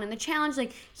kissed someone in the challenge.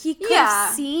 Like, he could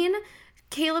have seen,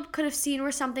 Caleb could have seen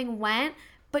where something went,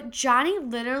 but Johnny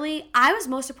literally, I was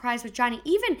most surprised with Johnny.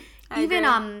 Even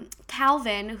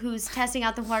Calvin, who's testing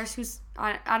out the waters, who's,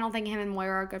 I don't think him and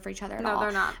Moira are good for each other at all. No,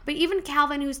 they're not. But even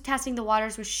Calvin, who's testing the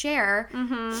waters with Cher,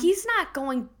 he's not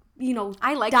going,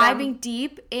 I like diving them.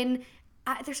 deep in.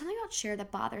 There's something about Cher that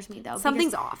bothers me, though.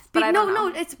 Something's off, but I don't know.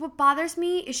 No, it's what bothers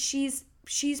me is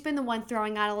she's been the one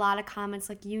throwing out a lot of comments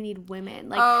like, you need women,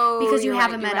 like, because you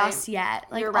haven't met us yet,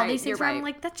 like, all these things. I'm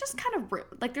like, that's just kind of rude.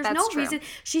 Like, there's no reason.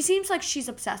 She seems like she's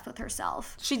obsessed with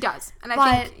herself. She does, and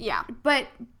I think, yeah. But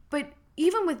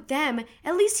even with them,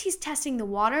 at least he's testing the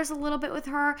waters a little bit with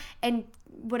her and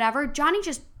whatever. Johnny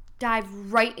just dived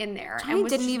right in there and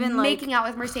was didn't even making out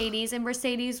with Mercedes, and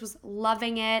Mercedes was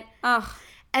loving it. Ugh.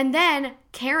 And then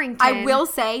Carrington. I will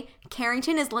say,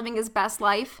 Carrington is living his best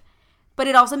life, but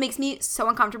it also makes me so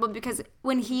uncomfortable because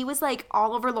when he was, like,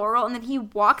 all over Laurel and then he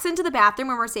walks into the bathroom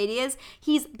where Mercedes is,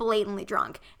 he's blatantly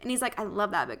drunk. And he's like, I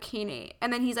love that bikini.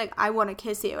 And then he's like, I want to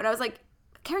kiss you. And I was like,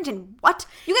 Carrington, what?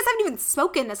 You guys haven't even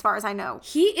spoken as far as I know.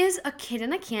 He is a kid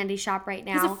in a candy shop right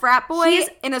now. He's a frat boy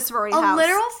in a sorority house. A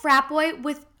literal frat boy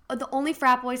with the only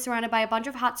frat boy surrounded by a bunch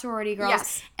of hot sorority girls.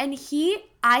 Yes. And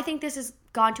I think this has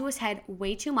gone to his head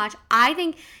way too much. I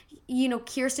think,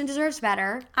 Kirsten deserves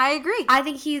better. I agree. I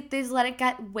think he's let it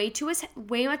get way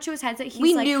much to his head that he's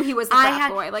we knew he was the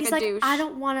frat boy, like a douche. I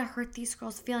don't want to hurt these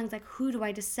girls' feelings. Like, who do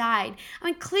I decide? I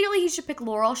mean, clearly he should pick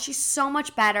Laurel. She's so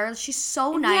much better. She's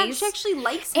so nice. She actually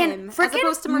likes him, and as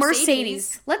opposed to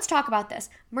Mercedes. Let's talk about this.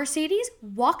 Mercedes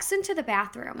walks into the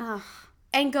bathroom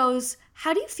and goes,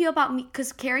 how do you feel about me?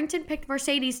 Because Carrington picked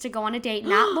Mercedes to go on a date,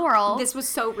 not Laurel. This was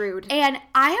so rude. And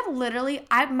I have literally,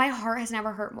 my heart has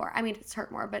never hurt more. I mean, it's hurt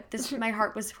more, but my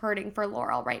heart was hurting for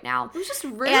Laurel right now. It was just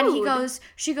rude. And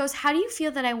she goes, how do you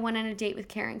feel that I went on a date with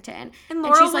Carrington? And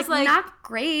Laurel she's was like, not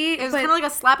great. It was kind of like a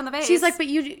slap in the face. She's like, but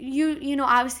you know,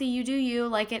 obviously you do you.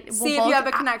 Like, it. See if you have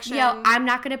a connection. I'm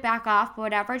not going to back off, but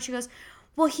whatever. And she goes,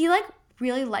 well, he, like,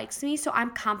 really likes me, so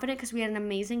I'm confident because we had an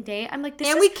amazing date. I'm like,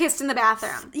 we kissed in the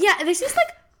bathroom. Yeah, this is, like,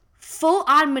 full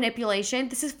on manipulation.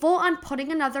 This is full on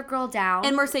putting another girl down.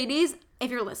 And Mercedes, if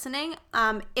you're listening,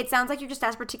 it sounds like you're just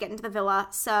desperate to get into the villa,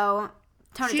 so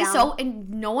tone it down. And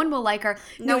no one will like her.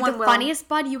 No one will. The funniest,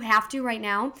 bud, you have to right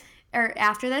now, or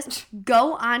after this,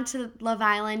 go on to Love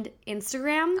Island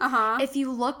Instagram. If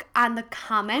you look on the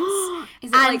comments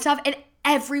and stuff, and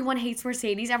everyone hates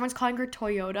Mercedes. Everyone's calling her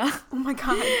Toyota. Oh my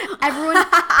god.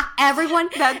 Everyone.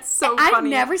 That's so funny. I've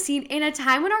never seen, in a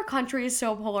time when our country is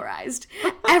so polarized,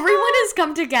 everyone has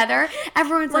come together.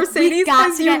 Everyone's Mercedes like,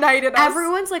 has united us.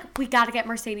 Everyone's like, we got to get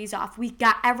Mercedes off.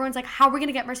 Everyone's like, how are we going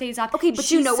to get Mercedes off? Okay,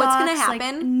 but you know what's going to happen?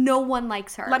 Like, no one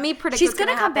likes her. Let me predict She's what's going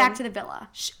to come back to the villa.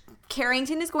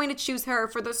 Carrington is going to choose her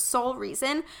for the sole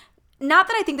reason. Not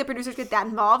that I think the producers get that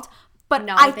involved, but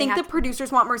no, I think the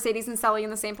producers want Mercedes and Sally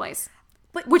in the same place.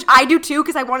 But, which I do too,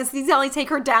 because I want to see Sally take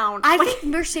her down. I think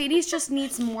Mercedes just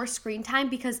needs more screen time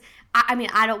because, I mean,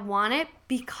 I don't want it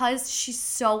because she's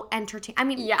so entertaining. I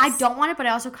mean, yes. I don't want it, but I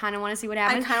also kind of want to see what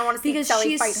happens. I kind of want to see Sally fight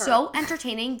her. Because she's so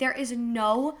entertaining. There is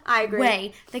no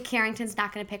way that Carrington's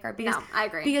not going to pick her. Because, no, I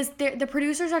agree. Because the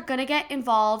producers are going to get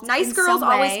involved. Nice girls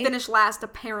always finish last,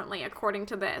 apparently, according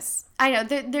to this. I know.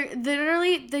 They're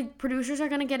literally, the producers are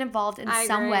going to get involved in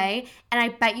some way. And I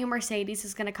bet you Mercedes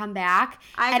is going to come back.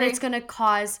 And it's going to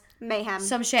cause mayhem.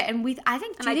 some shit. And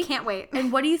I can't wait.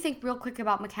 And what do you think, real quick,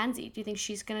 about Mackenzie? Do you think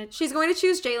she's going to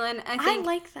choose Jalen. I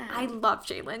like that. I love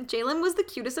Jalen. Jalen was the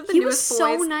cutest of the He newest was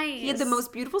so boys. nice. He had the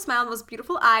most beautiful smile, the most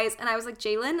beautiful eyes, and I was like,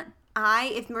 Jalen,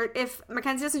 if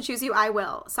Mackenzie doesn't choose you, I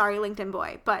will. Sorry, LinkedIn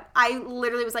boy. But I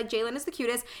literally was like, Jalen is the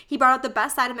cutest. He brought out the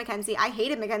best side of Mackenzie. I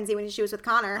hated Mackenzie when she was with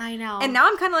Connor. I know. And now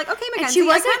I'm kind of like, okay, Mackenzie,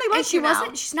 I kind of like you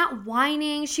now. She's not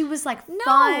whining. She was like, No.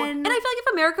 fun. And I feel like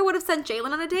if America would have sent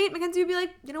Jalen on a date, Mackenzie would be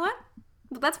like, you know what?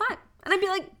 Well, that's fine. And I'd be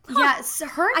like, huh. Yeah, so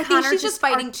her and I Connor think she's just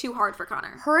fighting too hard for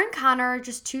Connor. Her and Connor are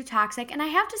just too toxic. And I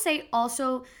have to say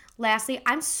also, lastly,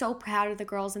 I'm so proud of the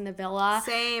girls in the villa.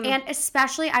 Same. And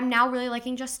especially, I'm now really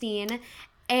liking Justine.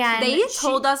 And they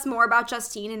told us more about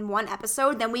Justine in one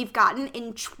episode than we've gotten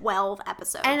in 12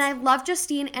 episodes. And I love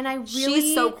Justine, and I really...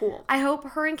 She's so cool. I hope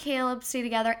her and Caleb stay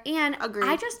together. And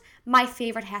Agreed. My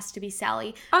favorite has to be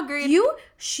Sally. Agreed.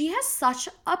 She has such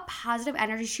a positive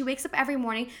energy. She wakes up every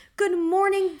morning. Good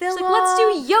morning, Villa. She's like, let's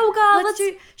do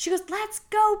yoga. She goes, let's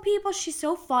go, people. She's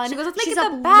so fun. She goes, let's make She's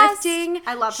it the best. uplifting.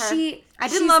 I love her. I didn't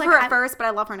she's love like, her at first, but I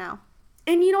love her now.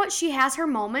 And you know what? She has her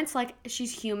moments. Like,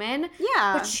 she's human.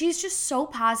 Yeah. But she's just so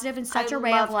positive and such I a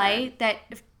ray of love light that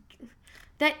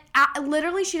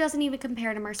literally she doesn't even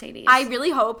compare to Mercedes. I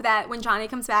really hope that when Johnny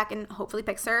comes back and hopefully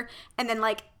picks her and then,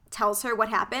 like, tells her what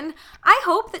happened, I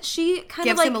hope that she kind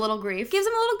of, like... Gives him a little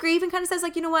grief and kind of says,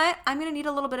 like, you know what? I'm going to need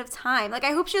a little bit of time. Like,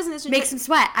 I hope she doesn't... Makes him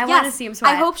sweat. I want to see him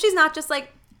sweat. I hope she's not just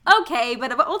like, okay,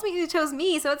 but ultimately you chose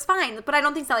me, so it's fine. But I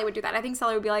don't think Sally would do that. I think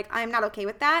Sally would be like, I'm not okay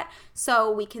with that,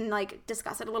 so we can, like,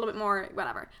 discuss it a little bit more,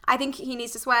 whatever. I think he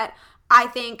needs to sweat. I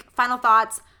think, final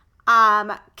thoughts,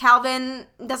 Calvin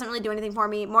doesn't really do anything for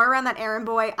me. More around that Aaron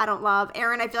boy, I don't love.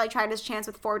 Aaron, I feel like, tried his chance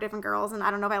with 4 different girls, and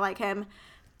I don't know if I like him.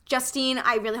 Justine,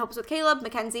 I really hope is with Caleb.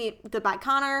 Mackenzie, goodbye,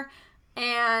 Connor.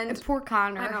 And poor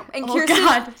Connor. I know. And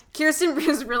Kirsten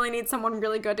just really needs someone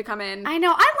really good to come in. I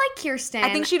know. I like Kirsten.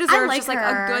 I think she deserves just like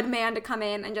a good man to come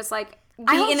in and just like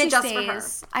be in it just for her.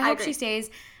 I hope she stays.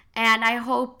 And I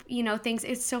hope, things,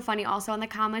 it's so funny also in the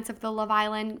comments of the Love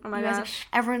Island. Oh my gosh.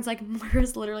 Everyone's like,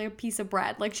 Moira's literally a piece of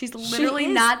bread. Like, she's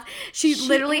literally she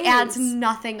literally adds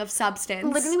nothing of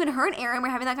substance. Literally, when her and Aaron were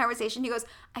having that conversation, he goes,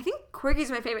 I think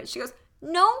Quirky's my favorite. She goes,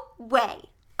 no way.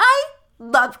 I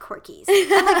love Quirkies.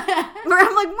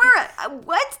 I'm like, Moira,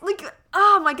 what? Like,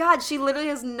 oh my God. She literally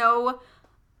has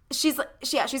she's a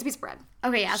piece of bread.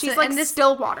 Okay, yeah. She's like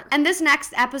still water. And this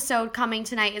next episode coming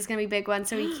tonight is going to be a big one,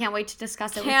 so we can't wait to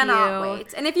discuss it with you. Cannot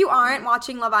wait. And if you aren't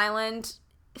watching Love Island,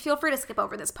 feel free to skip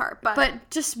over this part. But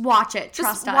just watch it.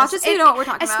 Trust us. Watch it so you know what we're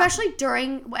talking about. Especially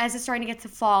as it's starting to get to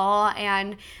fall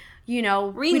and, we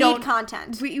need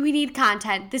content. We need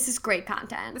content. This is great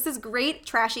content. This is great,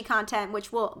 trashy content,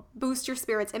 which will boost your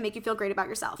spirits and make you feel great about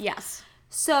yourself. Yes.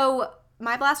 So,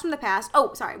 my blast from the past.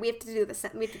 Oh, sorry. We have to do this.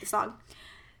 We have to do the song.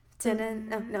 Stop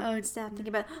thinking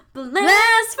about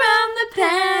blast from the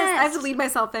past. I have to lead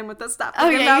myself in with this stuff. Oh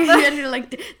yeah, you like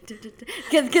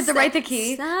get the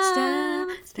key.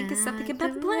 Stop thinking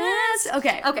about the blast.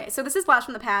 Okay. So this is blast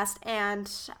from the past, and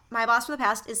my blast from the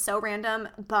past is so random,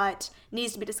 but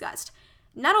needs to be discussed.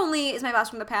 Not only is my blast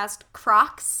from the past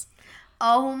Crocs.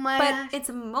 Oh my! But it's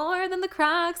more than the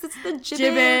Crocs. It's the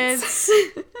Jibbitz.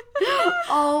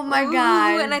 Oh my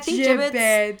God! And I think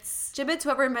Jibbitz.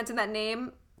 Whoever invented that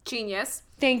name. Genius.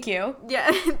 Thank you.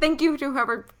 Yeah, thank you to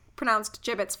whoever pronounced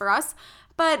Jibbitz for us.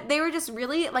 But they were just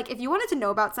really, like, if you wanted to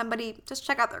know about somebody, just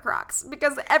check out their Crocs.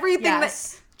 Because everything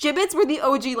Jibbitz were the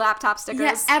OG laptop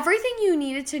stickers. Yeah, everything you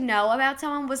needed to know about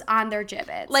someone was on their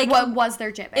Jibbitz. Like, what was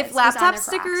their Jibbitz? If laptop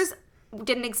stickers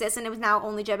didn't exist and it was now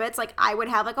only Jibbitz, like, I would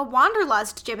have, like, a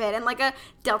Wanderlust Jibbit and, like, a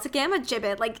Delta Gamma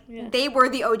Jibbit. Like, they were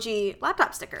the OG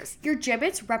laptop stickers. Your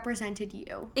Jibbitz represented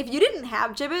you. If you didn't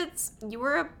have Jibbitz, you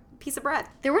were a piece of bread.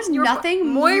 There was nothing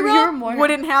Moira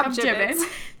wouldn't have Jibbitz.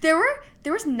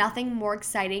 There was nothing more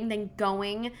exciting than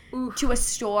going to a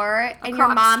store and your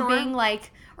mom being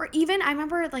like, or even I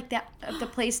remember like that the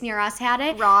place near us had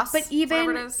it, Ross. But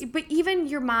even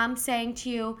your mom saying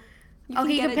to you,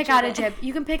 okay, you can pick out a Jibbit.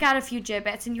 You can pick out a few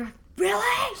Jibbits, and you're like,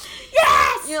 really?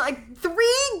 Yes! You're like, 3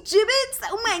 Jibbits?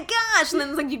 Oh my gosh! And then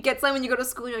it's like you get some when you go to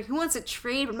school, you're like, who wants to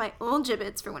trade with my old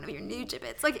Jibbits for one of your new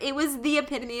Jibbits? Like, it was the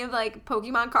epitome of like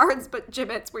Pokemon cards, but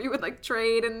Jibbits, where you would like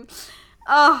trade and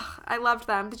I loved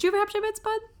them. Did you ever have Jibbits,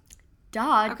 bud?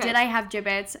 Duh, okay. Did I have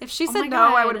Jibbits? If she said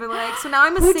no, I would have been like, so now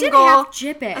I'm Who didn't have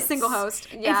Jibbits? A single host.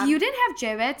 Yeah. If you didn't have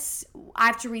Jibbits, I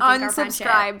have to rethink our friendship.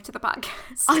 Unsubscribe to the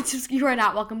podcast. You are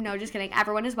not welcome. No, just kidding.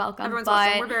 Everyone is welcome. Everyone's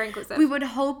welcome. We're very inclusive. We would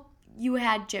hope you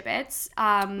had Jibbits.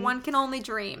 One can only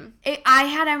dream.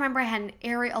 I remember I had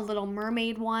a Little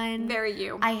Mermaid one. Very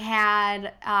you. I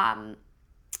had, I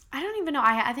don't even know.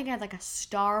 I think I had like a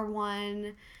star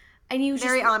one. And you just,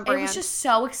 Very on brand. It was just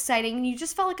so exciting. And you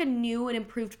just felt like a new and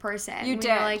improved person. You when did.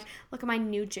 You're like, look at my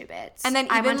new Jibbitz. And then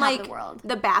I'm even on top like of the world.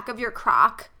 the back of your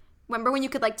Croc. Remember when you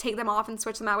could like take them off and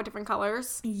switch them out with different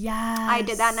colors? Yes. I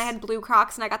did that, and I had blue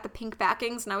Crocs, and I got the pink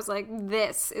backings, and I was like,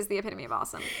 this is the epitome of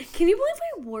awesome. Can you believe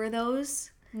I wore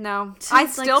those? No. To, I like,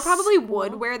 still probably school?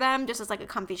 would wear them just as like a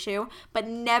comfy shoe, but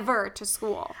never to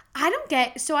school. I don't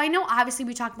get, so I know obviously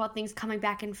we talk about things coming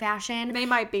back in fashion. They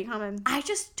might be coming. I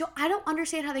don't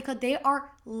understand how they could. They are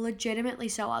legitimately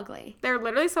so ugly. They're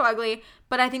literally so ugly,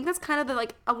 but I think that's kind of the,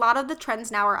 like, a lot of the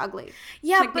trends now are ugly.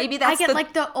 Yeah, like, but maybe I that's get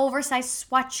like the oversized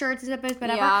sweatshirts and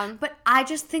whatever. Yeah. But I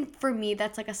just think for me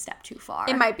that's like a step too far.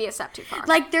 It might be a step too far.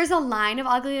 Like there's a line of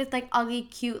ugly that's like ugly,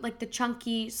 cute, like the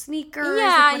chunky sneakers, Yeah,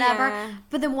 like whatever. yeah.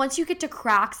 But then once you get to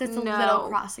Crocs, that's a little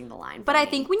crossing the line. But I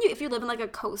think if you live in like a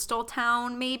coastal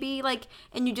town, maybe like,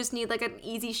 and you just need like an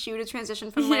easy shoe to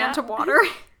transition from land to water,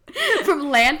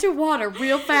 from land to water,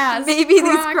 real fast. maybe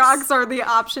these Crocs are the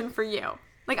option for you.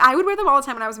 Like I would wear them all the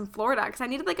time when I was in Florida because I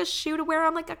needed like a shoe to wear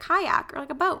on like a kayak or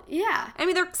like a boat. Yeah. I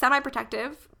mean, they're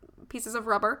semi-protective pieces of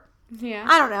rubber. Yeah.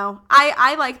 I don't know.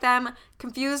 I like them.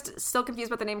 Still confused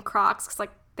about the name Crocs because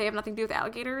like they have nothing to do with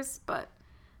alligators, but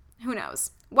who knows?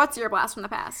 What's your blast from the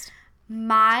past?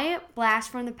 My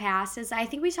blast from the past is, I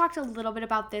think we talked a little bit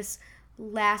about this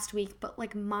last week, but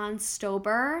like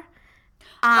Monstober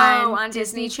on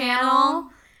Disney Channel.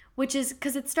 Which is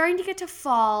because it's starting to get to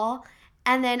fall.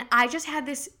 And then I just had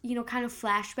this, kind of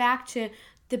flashback to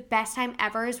the best time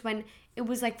ever is when it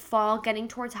was like fall getting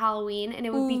towards Halloween and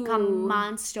it would become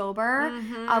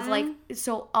Monstober of like,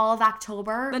 so all of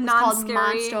October was called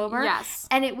Monstober. Yes.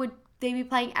 And they'd be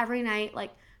playing every night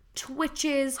like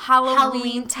Twitches,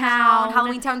 Halloween Town,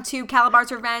 Halloween Town 2,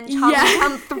 Calabar's Revenge, Halloween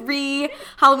Town 3,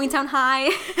 Halloween Town High.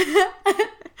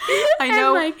 I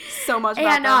know so much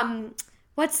about them.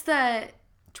 What's the...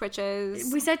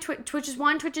 Twitches. We said Twitches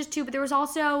 1, Twitches 2, but there was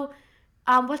also...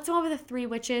 what's the one with the 3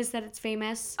 witches that it's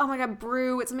famous? Oh my god,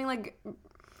 Brew. It's something like...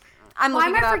 Why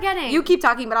am I forgetting? You keep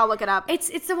talking, but I'll look it up.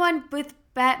 It's the one with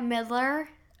Bette Midler.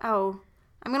 Oh.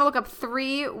 I'm gonna look up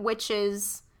 3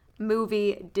 Witches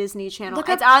movie Disney Channel.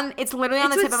 It's literally on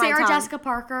the tip of my tongue. It's with Sarah Jessica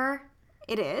Parker.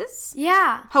 It is?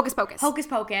 Yeah. Hocus Pocus. Hocus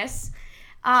Pocus.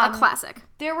 A classic.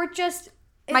 There were just...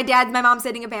 my mom's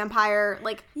dating a vampire.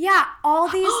 Like... Yeah, all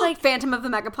these like... Phantom of the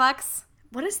Megaplex.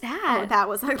 What is that? Oh, that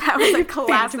was a classic.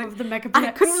 Phantom of the Megaplex.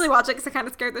 I couldn't really watch it because it kind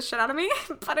of scared the shit out of me,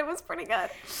 but it was pretty good.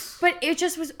 But it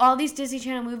just was all these Disney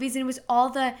Channel movies, and it was all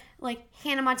the like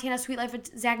Hannah Montana, Sweet Life of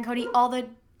Zack and Cody, all the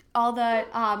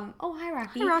hi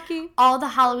Rocky. Hi Rocky. All the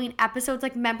Halloween episodes,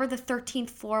 like remember the 13th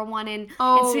floor one in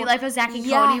Sweet Life of Zack and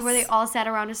Cody where they all sat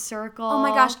around a circle. Oh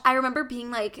my gosh, I remember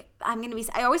being like, I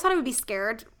always thought I would be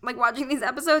scared, like watching these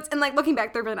episodes, and like looking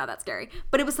back, they're really not that scary.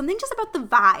 But it was something just about the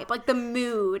vibe, like the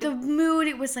mood.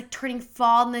 It was like turning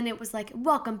fall, and then it was like,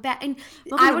 welcome back. And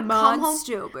I would come home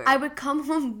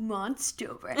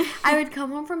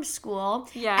from school.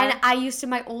 Yeah. And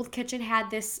my old kitchen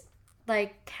had this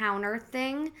like counter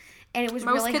thing, and it was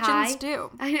really high. Most kitchens do.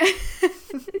 I know.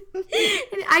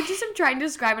 And I just am trying to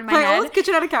describe in my head. My old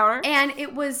kitchen had a counter. And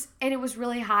it was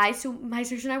really high, so my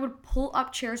sister and I would pull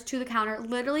up chairs to the counter.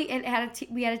 Literally,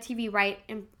 we had a TV right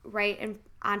in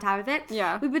on top of it.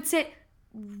 Yeah. We would sit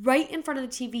right in front of the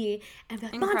TV and be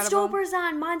like, Monstober's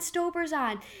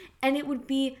on. And it would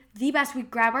be the best.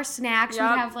 We'd grab our snacks. Yep.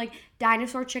 We'd have like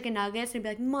dinosaur chicken nuggets and be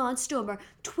like, Monstober,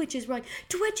 Twitches. We're like,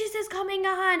 Twitches is coming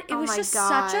on. It was just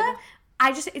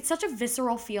it's such a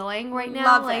visceral feeling right now.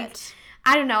 Love like, it.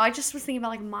 I don't know. I just was thinking about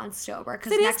like Monstober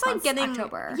because next month's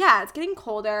October. Yeah, it's getting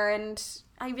colder, and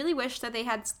I really wish that they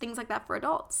had things like that for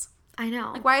adults. I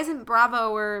know. Like, why isn't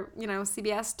Bravo or,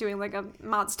 CBS doing, like, a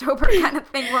Monstober kind of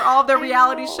thing where all of their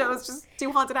reality shows just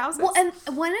do haunted houses? Well, and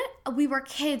when we were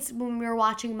kids, when we were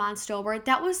watching Monstober,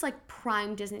 that was, like,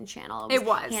 prime Disney Channel. It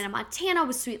was. Hannah Montana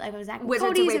was Sweet Life of Zack and Wizards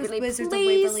Cody's. of Wizards of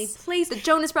Waverly Place. The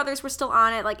Jonas Brothers were still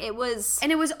on it. Like, it was...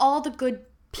 And it was all the good,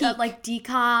 like,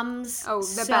 DComs. Oh,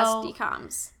 the best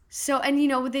DComs. So, and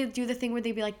would they do the thing where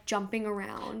they'd be, like, jumping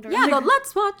around? Or yeah, like,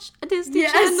 let's watch a Disney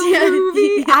Channel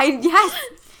movie. Yes.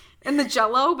 And the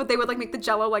Jell-O, but they would, like, make the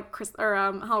Jell-O, like,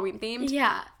 Halloween themed.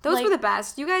 Yeah. Those were the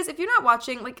best. You guys, if you're not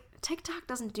watching, like, TikTok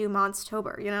doesn't do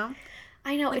Monstober,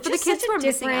 I know. Like, it's for the just kids such who a are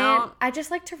missing different... out. I just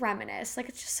like to reminisce. Like,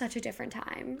 it's just such a different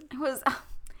time. It was...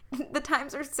 the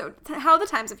times are how the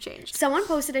times have changed. Someone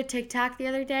posted a TikTok the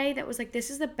other day that was like, this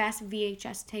is the best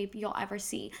VHS tape you'll ever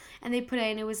see. And they put it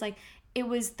in, it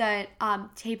was the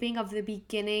taping of the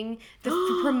beginning,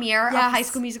 the premiere of High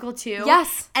School Musical 2.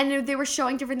 Yes. And they were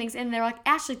showing different things. And they're like,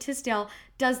 Ashley Tisdale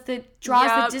draws the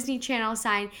Disney Channel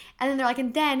sign. And then they're like,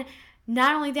 and then,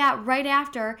 not only that, right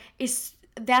after is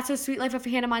That's So Sweet Life of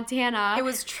Hannah Montana. It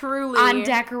was truly on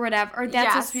deck or whatever. Or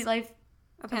That's So Yes. Sweet Life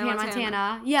of Hannah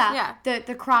Montana. Yeah.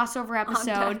 The crossover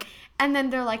episode. And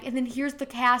then they're like, and then here's the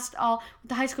cast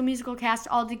the High School Musical cast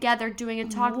all together doing a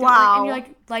talk. Wow. And you're like,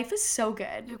 life is so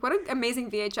good. What an amazing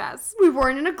VHS. We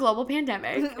weren't in a global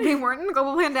pandemic. We weren't in a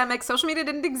global pandemic. Social media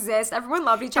didn't exist. Everyone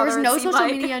loved each other. There was no social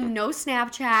media, no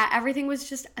Snapchat. Everything was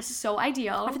just so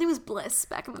ideal. Everything was bliss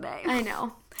back in the day. I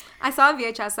know. I saw a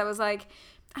VHS that was like,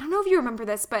 I don't know if you remember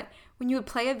this, but when you would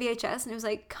play a VHS and it was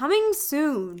like, coming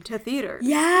soon to theaters.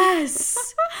 Yes.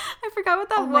 I forgot what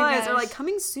that my was. Or gosh. like,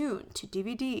 coming soon to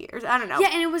DVD. Or I don't know. Yeah,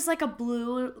 and it was like a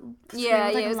blue screen Yeah,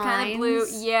 with, like, it was lines. kind of blue.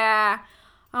 Yeah.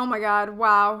 Oh my God.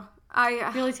 Wow.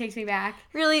 Really takes me back.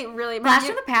 Really, really. Blast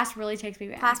from the Past really takes me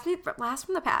back. Blast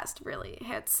from the Past really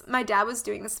hits. My dad was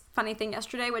doing this funny thing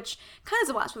yesterday, which kind of is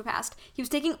a blast from the past. He was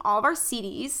taking all of our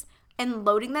CDs and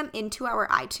loading them into our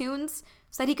iTunes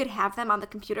so that he could have them on the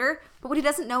computer. But what he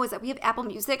doesn't know is that we have Apple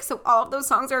Music, so all of those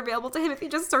songs are available to him if he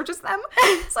just searches them.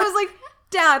 So I was like,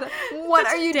 Dad, what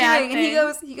are you doing? Thing.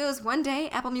 And he goes, one day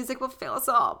Apple Music will fail us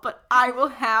all, but I will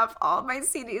have all of my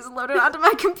CDs loaded onto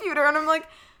my computer. And I'm like,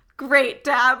 great,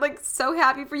 Dad. Like, so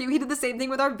happy for you. He did the same thing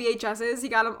with our VHSs. He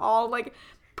got them all, like,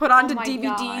 put onto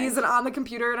DVDs and on the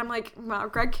computer. And I'm like, wow,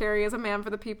 Greg Carey is a man for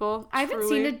the people. I haven't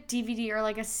seen a DVD or,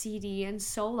 like, a CD in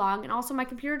so long. And also, my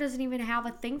computer doesn't even have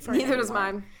a thing for it Neither anymore. does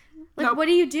mine. Like, Nope. what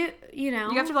do you do? You know?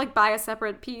 You have to, like, buy a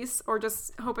separate piece or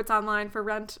just hope it's online for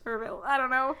rent or I don't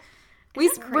know.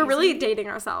 We're really dating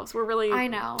ourselves. We're really... I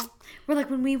know. We're like,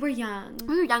 when we were young.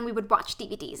 When we were young, we would watch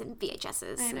DVDs and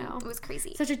VHSs. I know. It was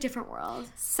crazy. Such a different world.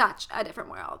 Such a different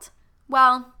world.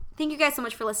 Well, thank you guys so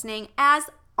much for listening. As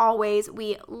always,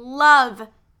 we love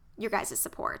your guys'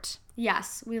 support.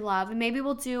 Yes, we love. And maybe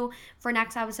we'll do, for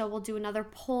next episode, we'll do another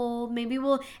poll. Maybe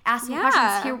we'll ask some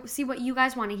questions here, see what you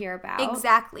guys want to hear about.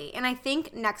 Exactly. And I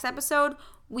think next episode,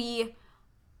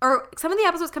 some of the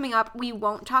episodes coming up, we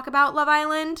won't talk about Love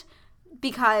Island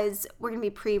because we're going to be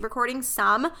pre-recording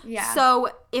some. Yeah. So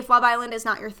if Love Island is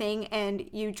not your thing and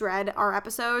you dread our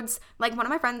episodes, like one of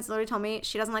my friends literally told me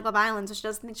she doesn't like Love Island, so she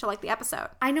doesn't think she'll like the episode.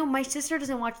 I know my sister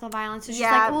doesn't watch Love Island, so she's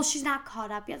Yeah. like, well, she's not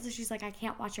caught up yet, so she's like, I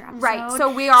can't watch your episode. Right,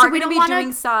 so we are going to don't be wanna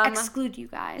doing some... exclude you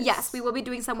guys. Yes, we will be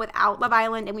doing some without Love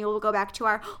Island, and we will go back to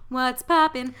our What's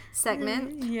Poppin'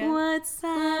 segment. Yeah. What's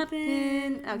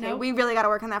Poppin'? Okay, Nope. we really got to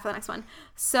work on that for the next one.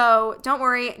 So don't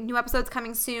worry, new episodes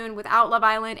coming soon without Love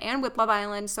Island and with Love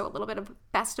Island, so a little bit of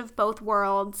best of both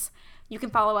worlds. You can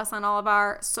follow us on all of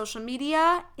our social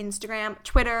media, Instagram,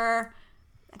 Twitter.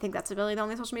 I think that's really the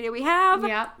only social media we have.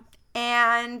 Yep.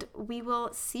 And we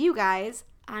will see you guys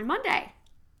On Monday.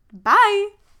 Bye.